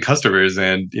visiting customers,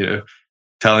 and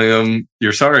telling them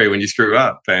you're sorry when you screw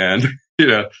up, and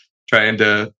trying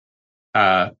to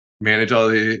manage all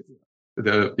the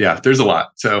there's a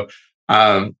lot. So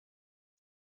I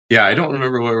don't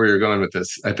remember where we were going with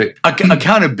this. I think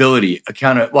accountability.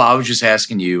 Well, I was just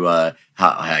asking you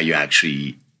how you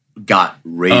actually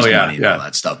raised money and all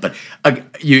that stuff. But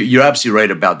you're absolutely right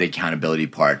about the accountability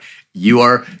part. You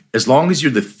are, as long as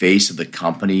you're the face of the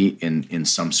company in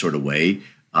some sort of way,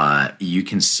 you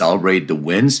can celebrate the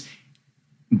wins,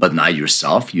 but not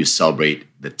yourself. You celebrate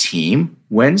the team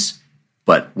wins.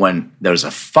 But when there's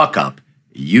a fuck up,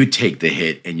 You take the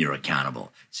hit and you're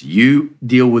accountable. So you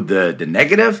deal with the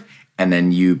negative, and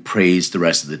then you praise the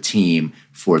rest of the team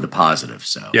for the positive.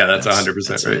 So yeah, that's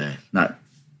 100% right.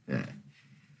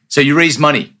 So you raised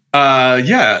money.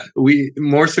 Yeah, we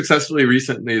more successfully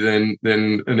recently than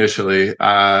initially.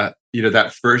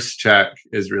 That first check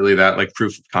is really that like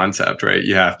proof of concept, right?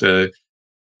 You have to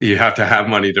have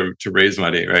money to raise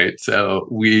money, right? So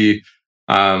we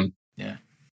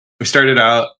started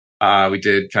out. We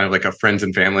did kind of like a friends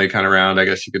and family kind of round, I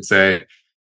guess you could say,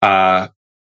 and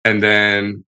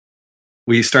then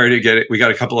we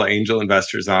got a couple of angel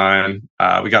investors on.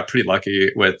 We got pretty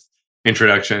lucky with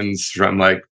introductions from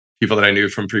like people that I knew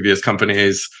from previous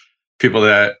companies, people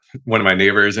that one of my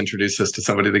neighbors introduced us to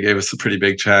somebody that gave us a pretty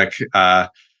big check.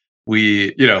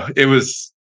 It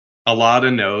was a lot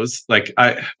of no's. Like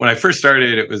when I first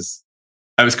started,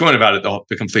 I was going about it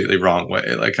the completely wrong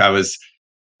way. Like I was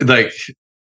like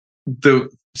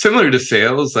similar to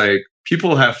sales, like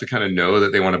people have to kind of know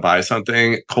that they want to buy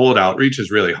something. Cold outreach is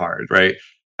really hard, right?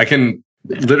 I can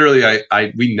literally,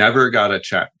 we never got a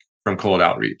check from cold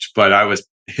outreach, but I was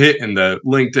hitting the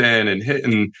LinkedIn and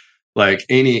hitting like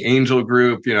any angel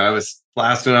group. I was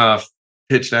blasting off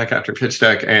pitch deck after pitch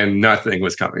deck and nothing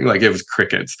was coming. Like it was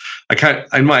crickets.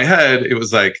 In my head, it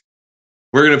was like,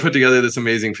 we're going to put together this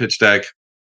amazing pitch deck.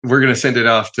 We're going to send it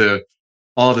off to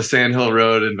all the Sand Hill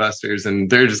Road investors, and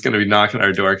they're just going to be knocking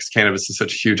our door because cannabis is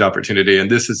such a huge opportunity. And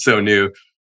this is so new,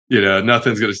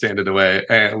 nothing's going to stand in the way.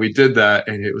 And we did that,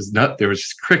 and it was there was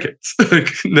just crickets.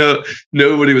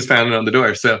 Nobody was pounding on the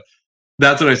door. So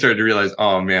that's when I started to realize,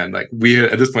 oh man, like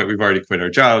at this point, we've already quit our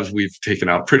jobs. We've taken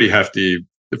out pretty hefty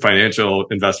financial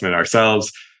investment ourselves.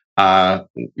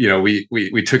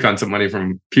 We took on some money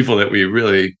from people that we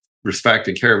really respect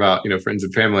and care about, friends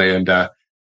and family. And,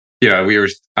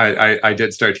 I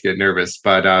did start to get nervous,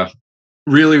 but,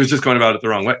 really was just going about it the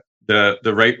wrong way.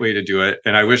 The right way to do it.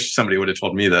 And I wish somebody would have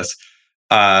told me this.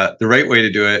 The right way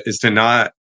to do it is to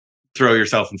not throw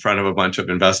yourself in front of a bunch of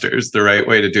investors. The right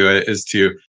way to do it is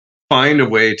to find a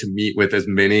way to meet with as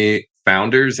many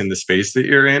founders in the space that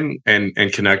you're in and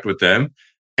connect with them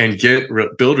and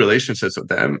build relationships with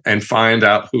them and find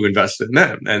out who invested in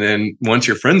them. And then once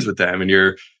you're friends with them and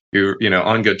you're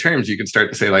on good terms, you can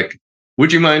start to say like,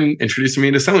 would you mind introducing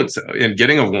me to so-and-so? And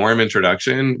getting a warm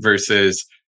introduction versus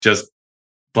just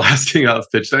blasting off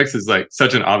pitch decks is like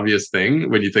such an obvious thing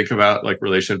when you think about like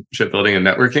relationship building and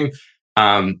networking.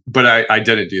 But I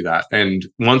didn't do that. And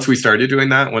once we started doing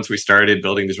that, once we started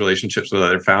building these relationships with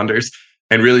other founders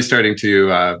and really starting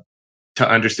to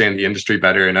understand the industry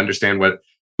better and understand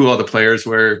who all the players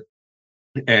were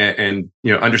and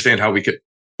understand how we could,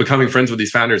 becoming friends with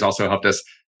these founders also helped us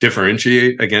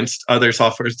differentiate against other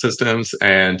software systems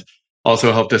and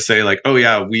also helped us say like, oh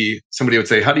yeah, somebody would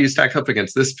say, how do you stack up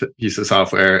against this piece of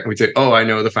software? And we'd say, oh, I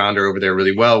know the founder over there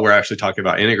really well. We're actually talking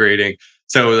about integrating.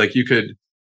 So like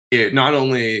it not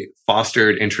only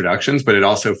fostered introductions, but it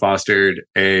also fostered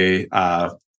an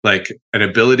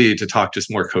ability to talk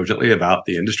just more cogently about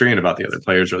the industry and about the other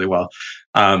players really well.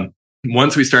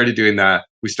 Once we started doing that,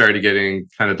 we started getting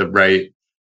kind of the right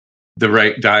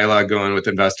dialogue going with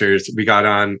investors. We got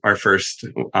on our first,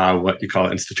 what you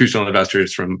call institutional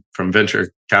investors from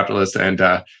venture capitalists. And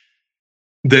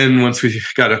then once we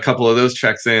got a couple of those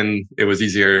checks in, it was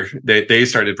easier. They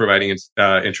started providing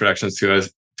introductions to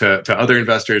us, to other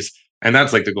investors. And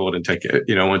that's like the golden ticket.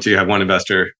 Once you have one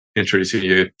investor introducing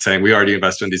you saying, we already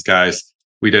invested in these guys.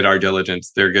 We did our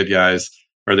diligence. They're good guys,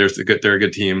 or they're a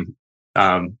good team.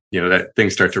 That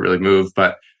things start to really move.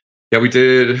 But yeah, we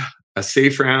did a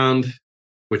safe round,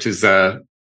 which is a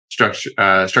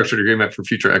structured agreement for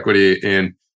future equity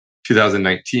in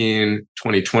 2019.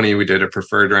 2020, we did a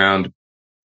preferred round,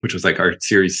 which was like our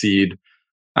series seed.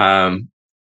 And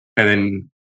then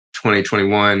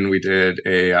 2021, we did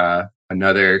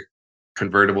another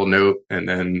convertible note. And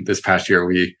then this past year,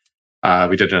 we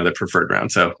did another preferred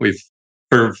round. So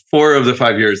for 4 of the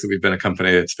 5 years that we've been a company,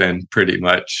 it's been pretty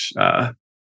much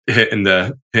hitting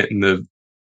the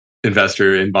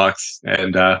investor inbox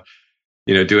and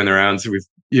doing the rounds.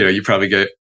 You probably get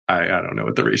I don't know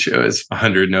what the ratio is,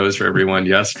 100 no's for every one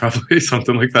yes, probably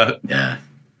something like that.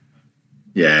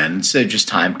 Yeah, and it's just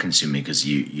time consuming because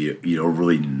you don't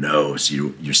really know,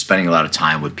 so you're spending a lot of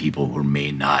time with people who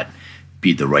may not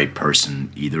be the right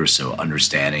person either. So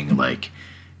understanding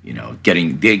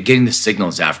getting the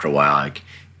signals after a while, like,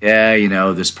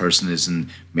 yeah, this person isn't,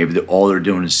 maybe all they're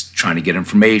doing is trying to get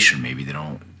information. Maybe they're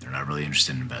not really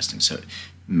interested in investing. So it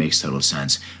makes total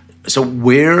sense. So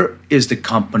where is the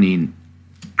company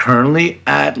currently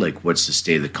at? Like, what's the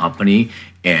state of the company,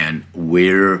 and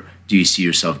where do you see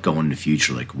yourself going in the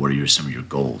future? Like, what are some of your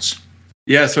goals?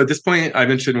 Yeah, so at this point, I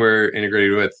mentioned we're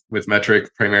integrated with Metric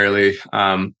primarily.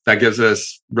 That gives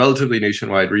us relatively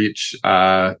nationwide reach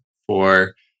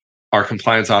for our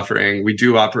compliance offering. We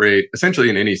do operate essentially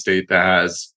in any state that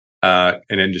has a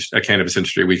cannabis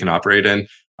industry we can operate in.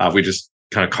 We just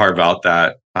kind of carve out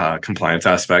that compliance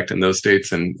aspect in those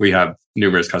states, and we have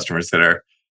numerous customers they're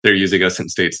using us in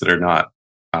states that are not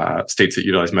states that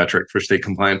utilize Metric for state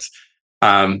compliance.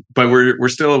 But we're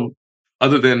still,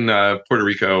 other than Puerto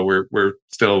Rico, we're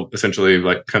still essentially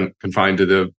like confined to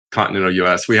the continental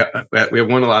U.S. We have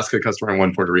one Alaska customer and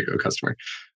one Puerto Rico customer.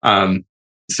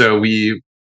 So we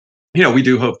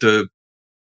do hope to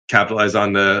capitalize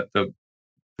on the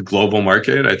global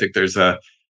market. I think there's a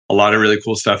lot of really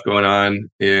cool stuff going on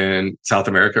in South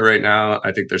America right now.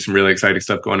 I think there's some really exciting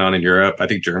stuff going on in Europe. I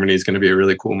think Germany is going to be a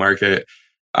really cool market.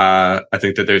 I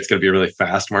think that there's going to be a really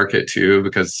fast market too,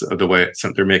 because of the way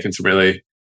they're making some really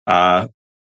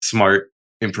smart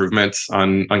improvements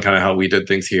on kind of how we did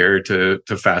things here to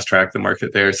fast track the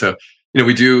market there. So,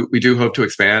 we do hope to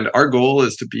expand. Our goal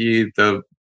is to be the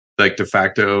de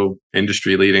facto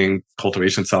industry leading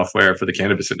cultivation software for the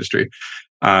cannabis industry.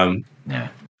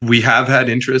 We have had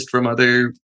interest from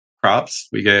other crops.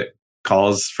 We get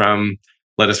calls from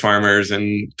lettuce farmers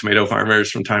and tomato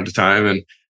farmers from time to time, and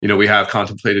we have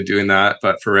contemplated doing that.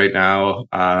 But for right now,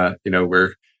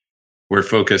 we're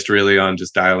focused really on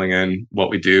just dialing in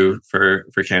what we do for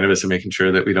cannabis and making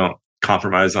sure that we don't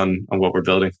compromise on what we're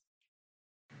building.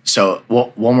 So,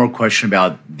 one more question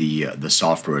about the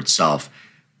software itself.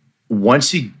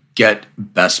 Once you get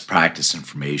best practice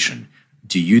information,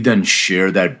 do you then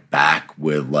share that back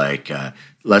with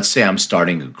let's say I'm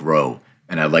starting a grow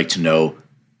and I'd like to know,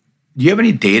 do you have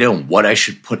any data on what I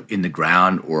should put in the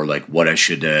ground, or like what I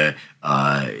should,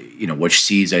 which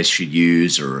seeds I should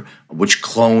use, or which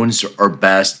clones are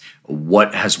best,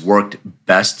 what has worked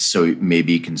best, so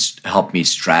maybe you can help me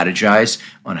strategize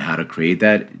on how to create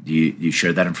that? Do you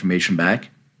share that information back?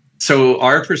 So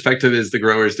our perspective is the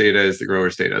grower's data is the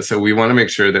grower's data. So we want to make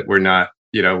sure that we're not,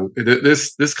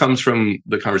 this comes from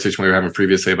the conversation we were having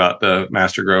previously about the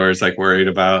master growers, like worried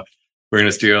about we're going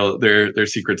to steal their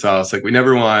secret sauce. Like we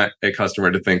never want a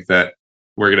customer to think that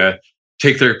we're going to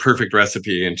take their perfect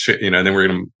recipe and then we're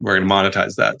going to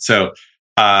monetize that. So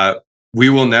we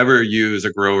will never use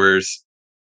a grower's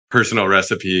personal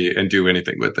recipe and do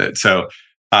anything with it. So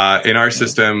in our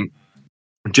system,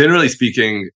 generally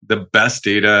speaking, the best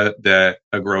data that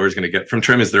a grower is going to get from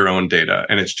trim is their own data.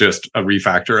 And it's just a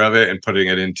refactor of it and putting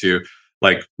it into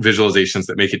like visualizations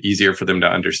that make it easier for them to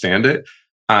understand it.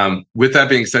 With that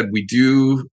being said, we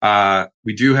do have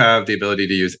the ability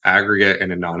to use aggregate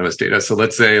and anonymous data. So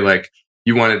let's say like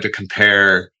you wanted to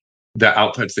compare the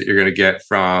outputs that you're going to get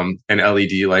from an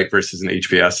LED light versus an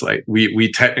HPS light.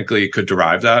 We technically could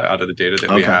derive that out of the data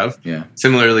that we have. Yeah.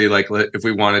 Similarly, like if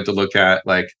we wanted to look at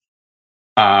like,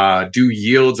 do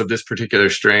yields of this particular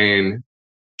strain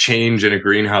change in a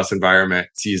greenhouse environment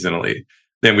seasonally,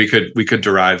 then we could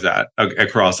derive that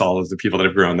across all of the people that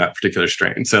have grown that particular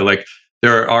strain. So like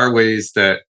there are ways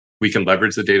that we can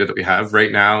leverage the data that we have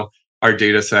right now. Our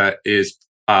data set is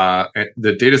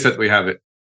the data set that we have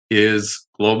is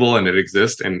global and it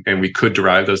exists, and we could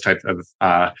derive those types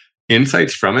of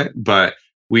insights from it, but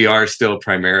we are still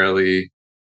primarily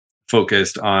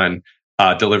focused on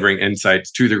delivering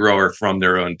insights to the grower from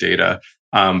their own data.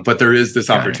 But there is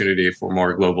this opportunity for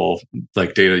more global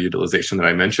like data utilization that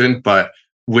I mentioned, but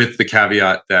with the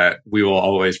caveat that we will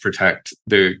always protect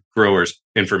the grower's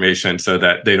information so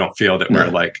that they don't feel that we're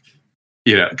like,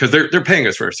 because they're paying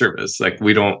us for a service. Like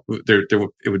we don't,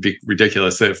 it would be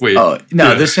ridiculous if we. Oh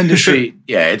no, this industry,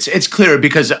 it's clear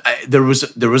because there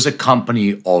was a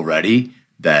company already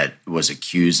that was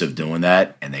accused of doing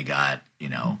that, and they got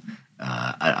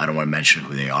I don't want to mention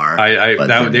who they are.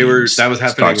 That was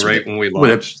happening right when we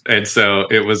launched, and so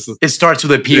it was. It starts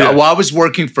with a P. Yeah. Well, I was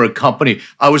working for a company.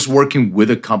 I was working with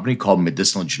a company called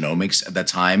Medicinal Genomics at that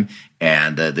time,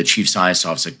 and the chief science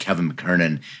officer Kevin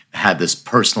McKernan had this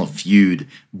personal feud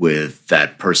with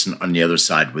that person on the other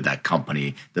side with that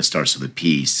company that starts with a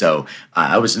P. So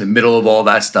I was in the middle of all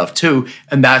that stuff too,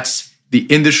 and the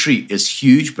industry is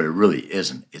huge, but it really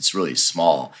isn't. It's really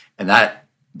small, and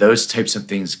those types of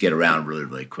things get around really,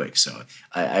 really quick. So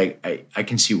I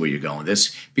can see where you're going with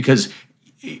this because,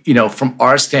 from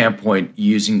our standpoint,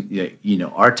 using,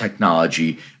 our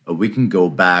technology, we can go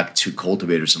back to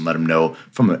cultivators and let them know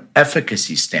from an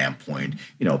efficacy standpoint,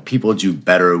 people do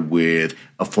better with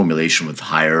a formulation with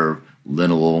higher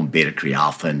linalool,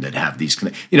 beta-caryophyllene that have these,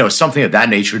 something of that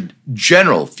nature.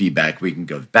 General feedback we can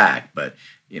go back, but,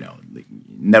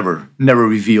 never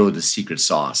reveal the secret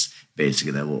sauce.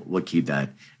 Basically, that we'll keep that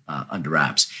under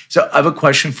wraps. So I have a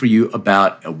question for you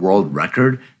about a world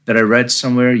record that I read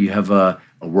somewhere. You have a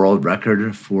world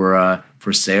record for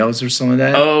sales or something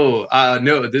like that? Oh,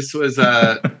 no, this was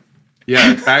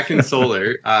back in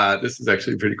solar. This is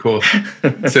actually pretty cool.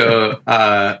 So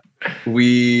I'm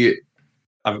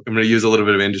going to use a little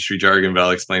bit of industry jargon, but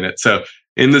I'll explain it. So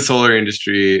in the solar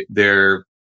industry,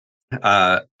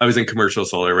 I was in commercial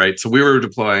solar, right? So we were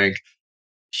deploying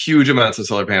huge amounts of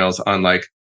solar panels on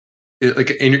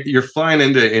you're flying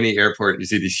into any airport, you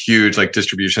see these huge like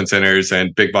distribution centers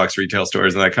and big box retail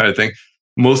stores and that kind of thing.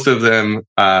 Most of them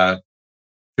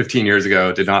 15 years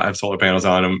ago did not have solar panels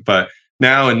on them, but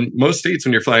now in most states,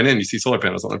 when you're flying in, you see solar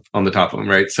panels on the top of them,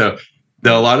 right? So a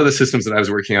lot of the systems that I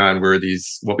was working on were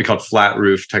these what we called flat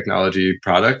roof technology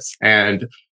products, and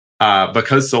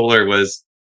because solar was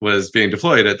being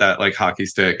deployed at that like hockey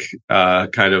stick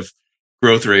kind of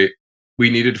growth rate, we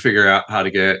needed to figure out how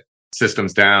to get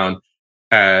systems down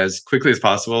as quickly as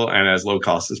possible and as low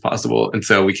cost as possible. And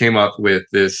so we came up with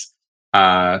this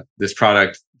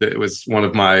product that was one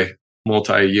of my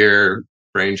multi-year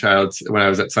brainchilds when I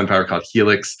was at SunPower called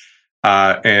Helix.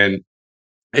 And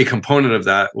a component of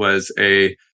that was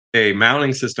a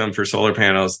mounting system for solar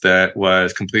panels that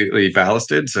was completely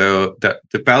ballasted. So that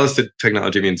the ballasted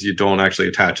technology means you don't actually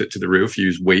attach it to the roof. You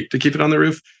use weight to keep it on the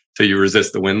roof. So you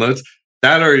resist the wind loads.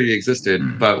 That already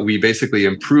existed, but we basically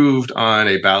improved on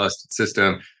a ballasted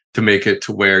system to make it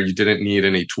to where you didn't need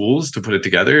any tools to put it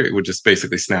together. It would just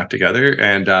basically snap together.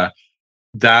 And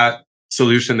that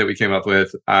solution that we came up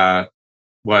with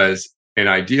was an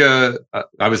idea.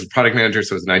 I was a product manager,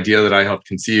 so it was an idea that I helped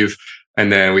conceive.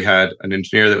 And then we had an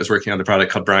engineer that was working on the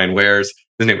product called Brian Wares.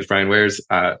 His name was Brian Wares,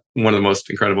 one of the most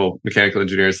incredible mechanical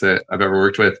engineers that I've ever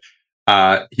worked with.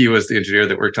 He was the engineer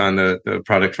that worked on the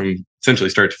product from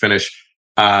essentially start to finish.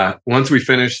 Once we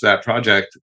finished that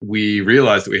project, we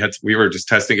realized that we were just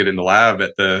testing it in the lab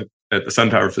at the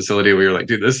SunPower facility. We were like,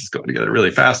 dude, this is going together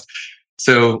really fast.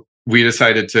 So we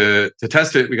decided to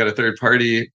test it. We got a third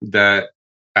party that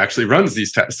actually runs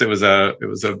these tests. It was a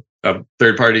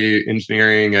third party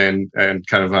engineering and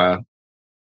kind of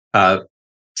a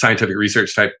scientific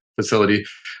research type facility.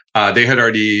 They had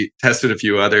already tested a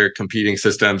few other competing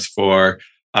systems for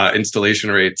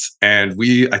installation rates, and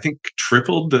I think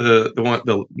tripled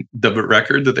the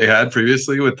record that they had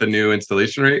previously with the new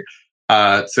installation rate.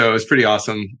 So it was pretty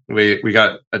awesome. We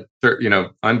got a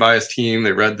unbiased team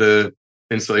that read the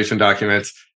installation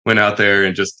documents, went out there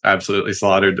and just absolutely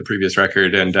slaughtered the previous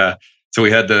record, and so we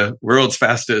had the world's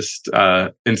fastest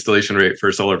installation rate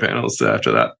for solar panels after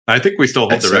that. I think we still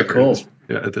hold the record. Cool.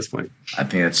 At this point. I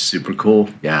think that's super cool.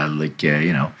 Yeah,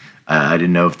 I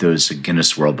didn't know if there was a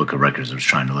Guinness World Book of Records I was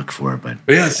trying to look for, but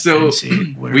so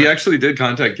we actually did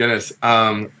contact Guinness.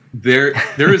 There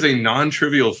is a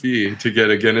non-trivial fee to get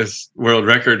a Guinness World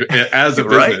Record as a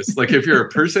business. Right? Like if you're a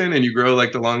person and you grow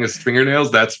like the longest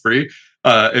fingernails, that's free.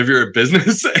 If you're a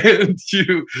business and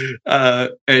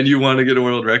you want to get a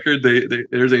world record,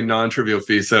 there's a non-trivial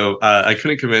fee. So I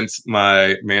couldn't convince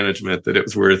my management that it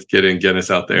was worth getting Guinness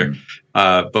out there.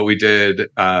 But we did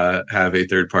have a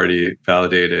third-party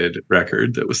validated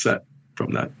record that was set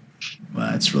from that.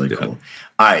 Well, that's really cool.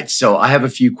 All right, so I have a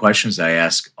few questions I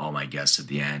ask all my guests at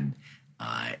the end.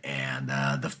 And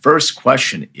the first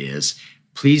question is,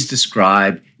 please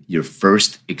describe your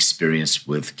first experience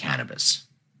with cannabis.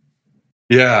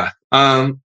 Yeah.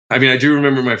 I do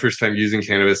remember my first time using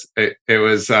cannabis. It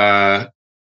was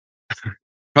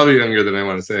probably younger than I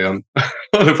want to say on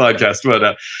a podcast,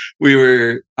 but we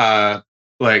were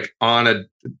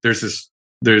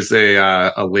there's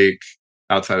a lake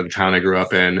outside of the town I grew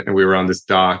up in, and we were on this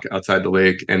dock outside the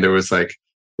lake, and there was it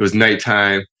was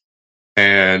nighttime,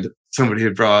 and somebody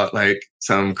had brought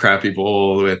some crappy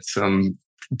bowl with some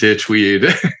ditch weed.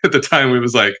 At the time, it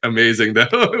was amazing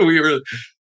that we were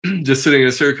just sitting in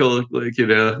a circle,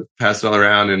 pass it all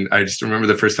around. And I just remember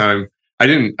the first time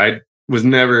I was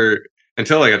never,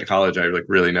 until I got to college, I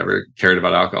really never cared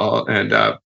about alcohol, and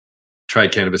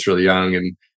tried cannabis really young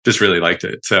and just really liked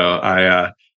it. So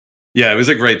it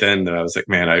was right then that I was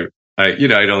man,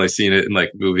 I'd only seen it in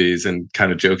movies and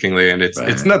kind of jokingly, and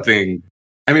it's nothing.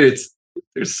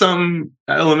 There's some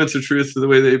elements of truth to the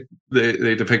way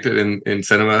they depict it in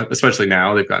cinema, especially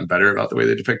now. They've gotten better about the way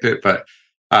they depict it, but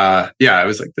I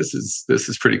was this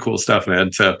is pretty cool stuff,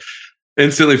 man. So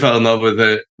instantly fell in love with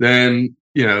it. Then,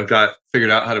 got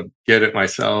figured out how to get it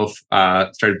myself,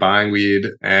 started buying weed.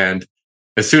 And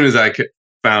as soon as I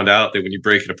found out that when you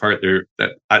break it apart,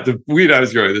 the weed I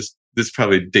was growing, this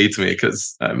probably dates me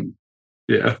because I'm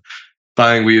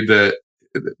buying weed that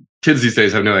kids these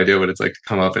days have no idea what it's like to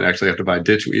come up and actually have to buy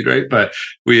ditch weed, right? But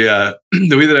the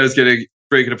weed that I was getting,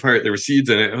 break it apart. There were seeds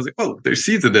in it. I was like, oh, there's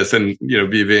seeds in this. And,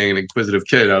 me being an inquisitive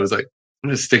kid, I was like, I'm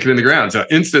going to stick it in the ground. So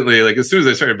instantly, like as soon as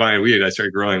I started buying weed, I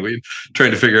started growing weed, trying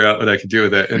to figure out what I could do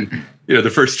with it. And, the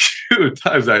first few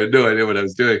times I had no idea what I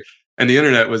was doing. And the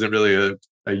internet wasn't really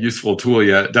a useful tool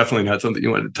yet. Definitely not something you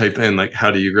wanted to type in, like,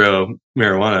 how do you grow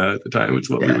marijuana at the time, which is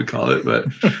what we would call it. But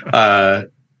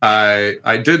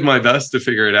I did my best to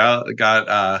figure it out.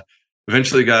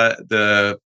 Eventually got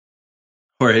the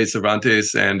Jorge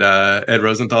Cervantes and Ed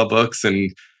Rosenthal books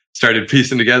and started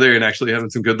piecing together and actually having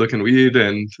some good looking weed.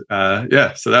 And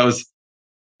so that was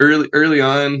early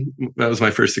on. That was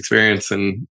my first experience.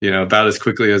 And, about as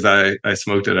quickly as I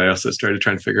smoked it, I also started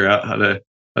trying to figure out how to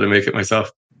make it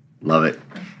myself. Love it.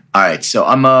 All right. So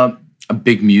I'm a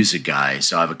big music guy.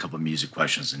 So I have a couple of music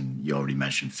questions, and you already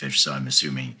mentioned Fish. So I'm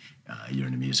assuming you're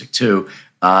into music too.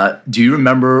 Do you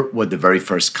remember what the very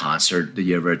first concert that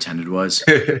you ever attended was?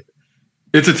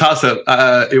 It's a toss-up.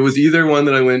 It was either one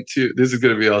that I went to. This is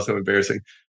going to be also embarrassing.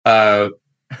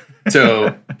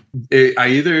 So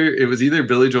it was either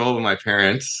Billy Joel with my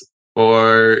parents,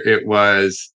 or it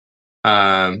was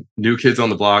New Kids on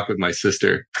the Block with my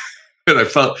sister. And I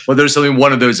felt, well, there's only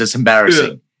one of those that's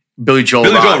embarrassing. Yeah. Billy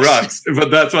Joel rocks.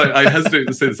 But that's why I hesitate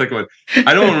to say the second one.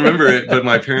 I don't remember it, but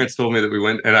my parents told me that we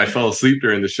went, and I fell asleep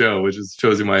during the show, which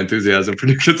shows you my enthusiasm for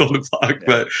New Kids on the Block.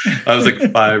 But I was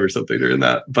like 5 or something during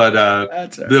that. But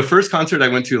the first concert I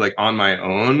went to, like on my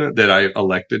own, that I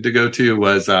elected to go to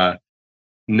was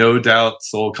No Doubt,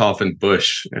 Soul Coughing,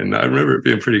 Bush, and I remember it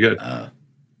being pretty good.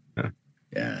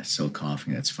 Yeah, Soul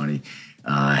Coughing. That's funny.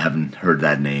 I haven't heard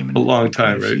that name in a long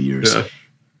time, a few right? years.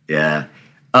 Yeah.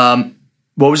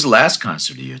 What was the last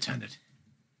concert you attended?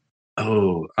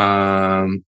 Oh,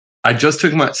 I just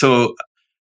took so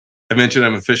I mentioned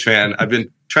I'm a Fish fan. I've been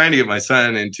trying to get my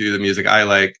son into the music I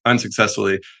like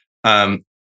unsuccessfully.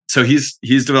 So he's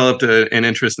developed an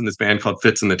interest in this band called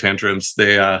Fits and the Tantrums.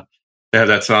 They have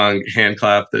that song Hand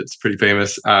Clap that's pretty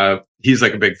famous. He's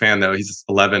like a big fan though. He's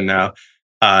 11 now.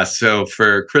 So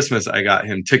for Christmas, I got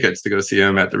him tickets to go see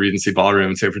him at the Regency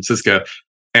Ballroom in San Francisco.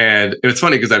 And it's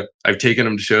funny because I've taken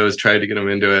him to shows, tried to get him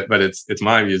into it, but it's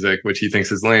my music, which he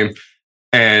thinks is lame.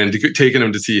 And taking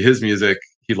him to see his music,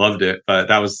 he loved it. But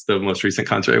that was the most recent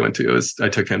concert I went to. I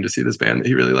took him to see this band that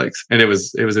he really likes, and it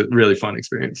was a really fun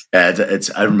experience. Yeah,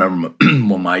 I remember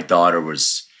when my daughter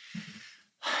was,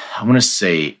 I want to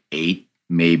say 8,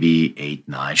 maybe 8,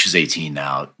 9. She's 18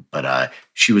 now, but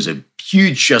she was a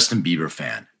huge Justin Bieber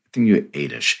fan. I think you were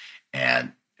 8-ish,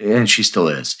 and she still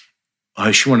is.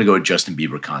 She wanted to go to a Justin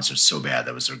Bieber concert so bad.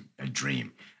 That was a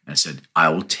dream. And I said, I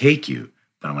will take you,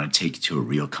 but I'm going to take you to a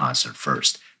real concert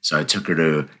first. So I took her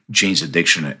to Jane's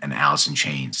Addiction and Alice in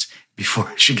Chains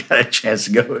before she got a chance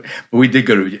to go. But we did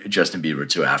go to Justin Bieber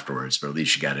too afterwards, but at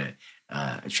least she got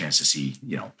a chance to see,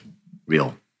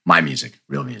 real music.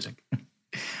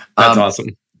 That's awesome.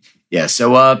 Yeah.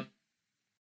 So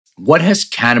what has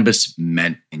cannabis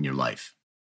meant in your life?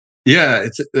 Yeah,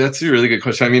 that's a really good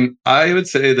question. I mean, I would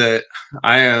say that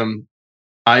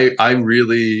I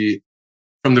really,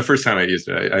 from the first time I used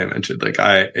it, I mentioned, like,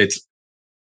 I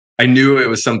knew it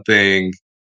was something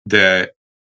that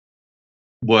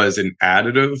was an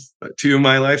additive to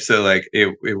my life. So like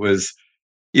it was,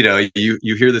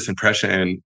 you hear this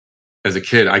impression as a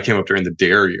kid. I came up during the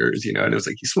DARE years, and it was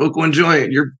like, you smoke one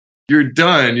joint, you're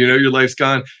done, your life's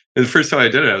gone. And the first time I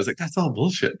did it, I was like, that's all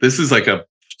bullshit. This is like a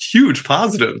huge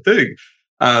positive thing.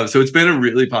 So it's been a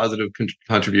really positive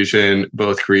contribution,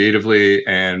 both creatively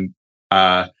and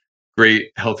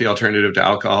great healthy alternative to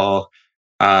alcohol.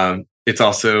 It's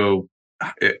also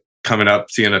coming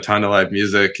up, seeing a ton of live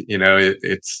music.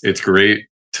 It's great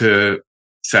to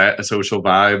set a social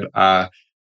vibe.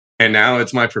 And now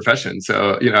it's my profession.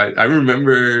 So, I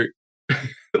remember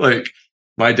like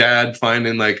my dad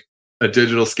finding like a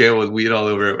digital scale with weed all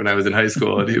over it when I was in high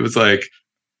school. And he was like,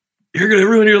 you're going to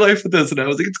ruin your life with this. And I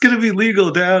was like, it's going to be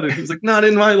legal, Dad. And he was like, not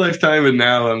in my lifetime. And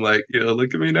now I'm like,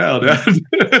 look at me now, Dad.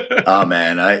 Oh,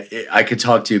 man, I could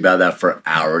talk to you about that for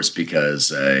hours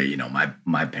because,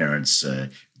 my parents,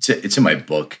 it's in my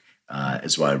book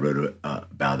is why I wrote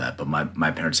about that. But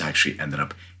my parents actually ended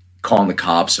up calling the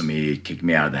cops on me, kicking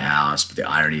me out of the house. But the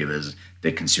irony of it is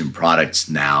they consume products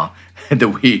now that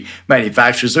we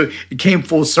manufacture. So it came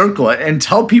full circle. And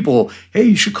tell people, hey,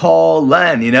 you should call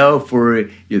Len, for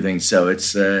your thing. So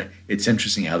it's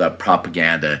interesting how that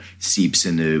propaganda seeps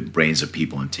into brains of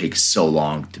people and takes so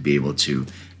long to be able to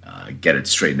get it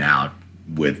straightened out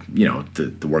with,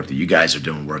 the work that you guys are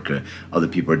doing, work other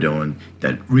people are doing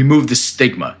that remove the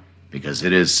stigma because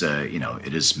it is,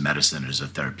 it is medicine. It is a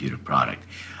therapeutic product.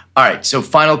 All right. So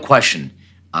final question.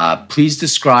 Please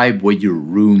describe what your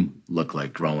room looked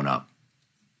like growing up.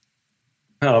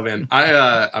 Oh man,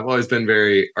 I've always been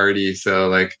very arty, so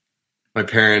like my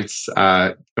parents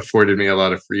afforded me a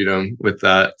lot of freedom with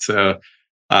that. So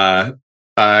uh,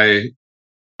 I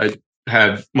I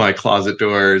had my closet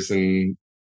doors and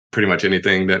pretty much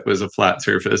anything that was a flat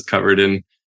surface covered in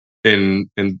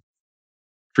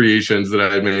creations that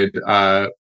I had made.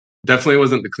 Definitely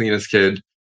wasn't the cleanest kid.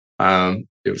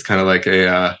 It was kind of like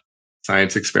a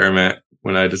science experiment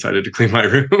when I decided to clean my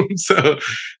room. So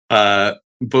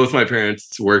both my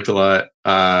parents worked a lot,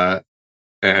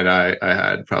 and I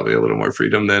had probably a little more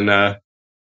freedom than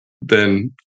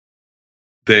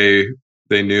they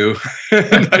they knew.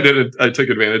 And I took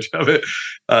advantage of it.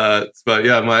 But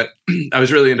yeah, I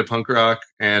was really into punk rock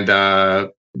and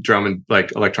drum and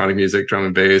like electronic music, drum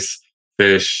and bass,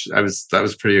 Fish. I was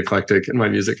pretty eclectic in my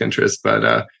music interest,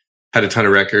 but had a ton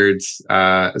of records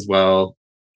as well,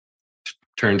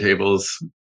 turntables,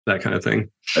 that kind of thing.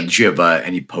 Did you have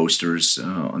any posters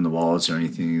on the walls or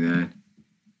anything like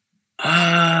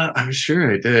that? I'm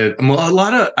sure I did. A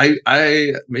lot of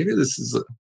I maybe this is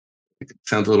it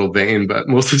sounds a little vain, but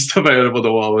most of the stuff I had up on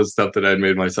the wall was stuff that I'd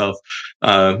made myself.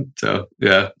 So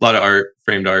yeah, a lot of art,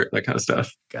 framed art, that kind of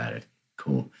stuff. Got it.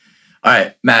 Cool. All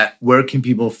right, Matt, where can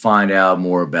people find out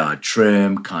more about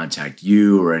Trim, contact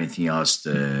you, or anything else,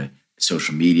 the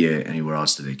social media, anywhere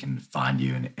else that they can find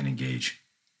you and engage?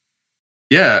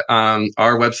 Yeah,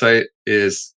 our website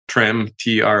is trym.io,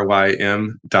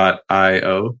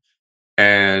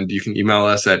 and you can email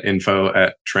us at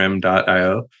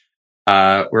info@trim.io.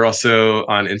 We're also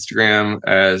on Instagram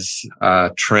as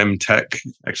Trim Tech.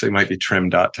 Actually, it might be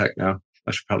trim.tech now.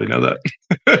 I should probably know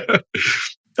that.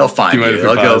 They'll find you.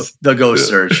 They'll go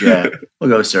search. Yeah, we'll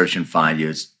go search and find you.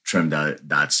 It's Trim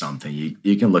dot something.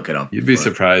 You can look it up. You'd be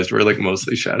surprised. We're like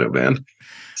mostly shadow banned.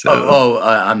 So.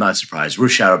 I'm not surprised. We're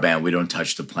shadow banned. We don't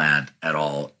touch the plant at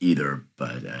all either.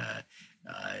 But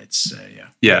it's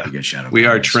yeah. We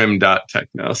are trim.tech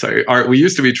now. Sorry, we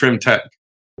used to be Trim Tech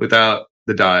without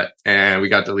the dot, and we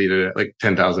got deleted at like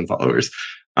 10,000 followers.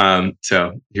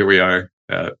 So here we are,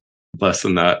 less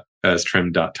than that as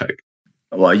trim.tech.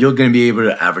 Well, you're going to be able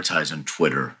to advertise on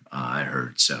Twitter, I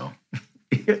heard. So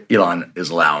Elon is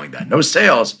allowing that. No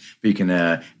sales, but you can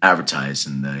advertise.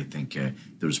 And I think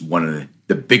there's one of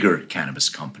the bigger cannabis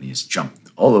companies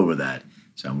jumped all over that.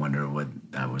 So I wonder what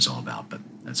that was all about, but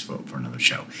that's for another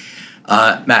show.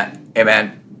 Matt, hey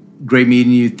man, great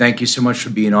meeting you. Thank you so much for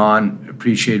being on.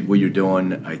 Appreciate what you're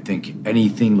doing. I think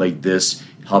anything like this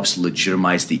helps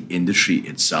legitimize the industry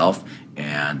itself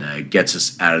and gets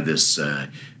us out of this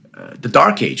the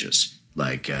dark ages,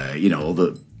 like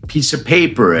the piece of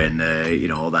paper and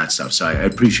all that stuff. So I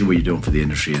appreciate what you're doing for the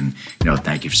industry, and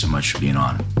thank you so much for being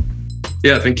on.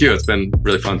 Yeah, thank you. It's been a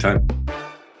really fun time.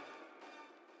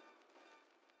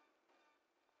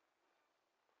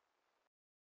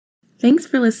 Thanks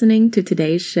for listening to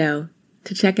today's show.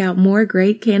 To check out more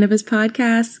great cannabis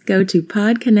podcasts, go to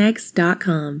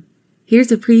podconnects.com.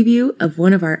 Here's a preview of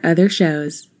one of our other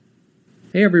shows.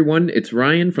 Hey everyone, it's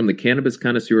Ryan from the Cannabis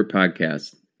Connoisseur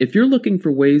Podcast. If you're looking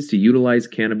for ways to utilize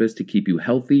cannabis to keep you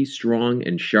healthy, strong,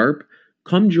 and sharp,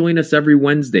 come join us every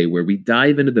Wednesday where we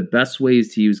dive into the best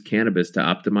ways to use cannabis to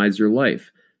optimize your life.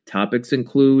 Topics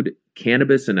include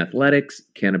cannabis and athletics,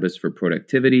 cannabis for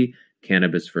productivity,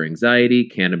 cannabis for anxiety,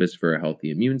 cannabis for a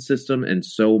healthy immune system, and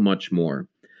so much more.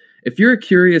 If you're a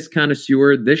curious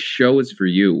connoisseur, this show is for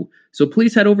you. So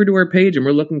please head over to our page and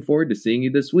we're looking forward to seeing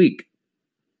you this week.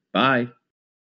 Bye.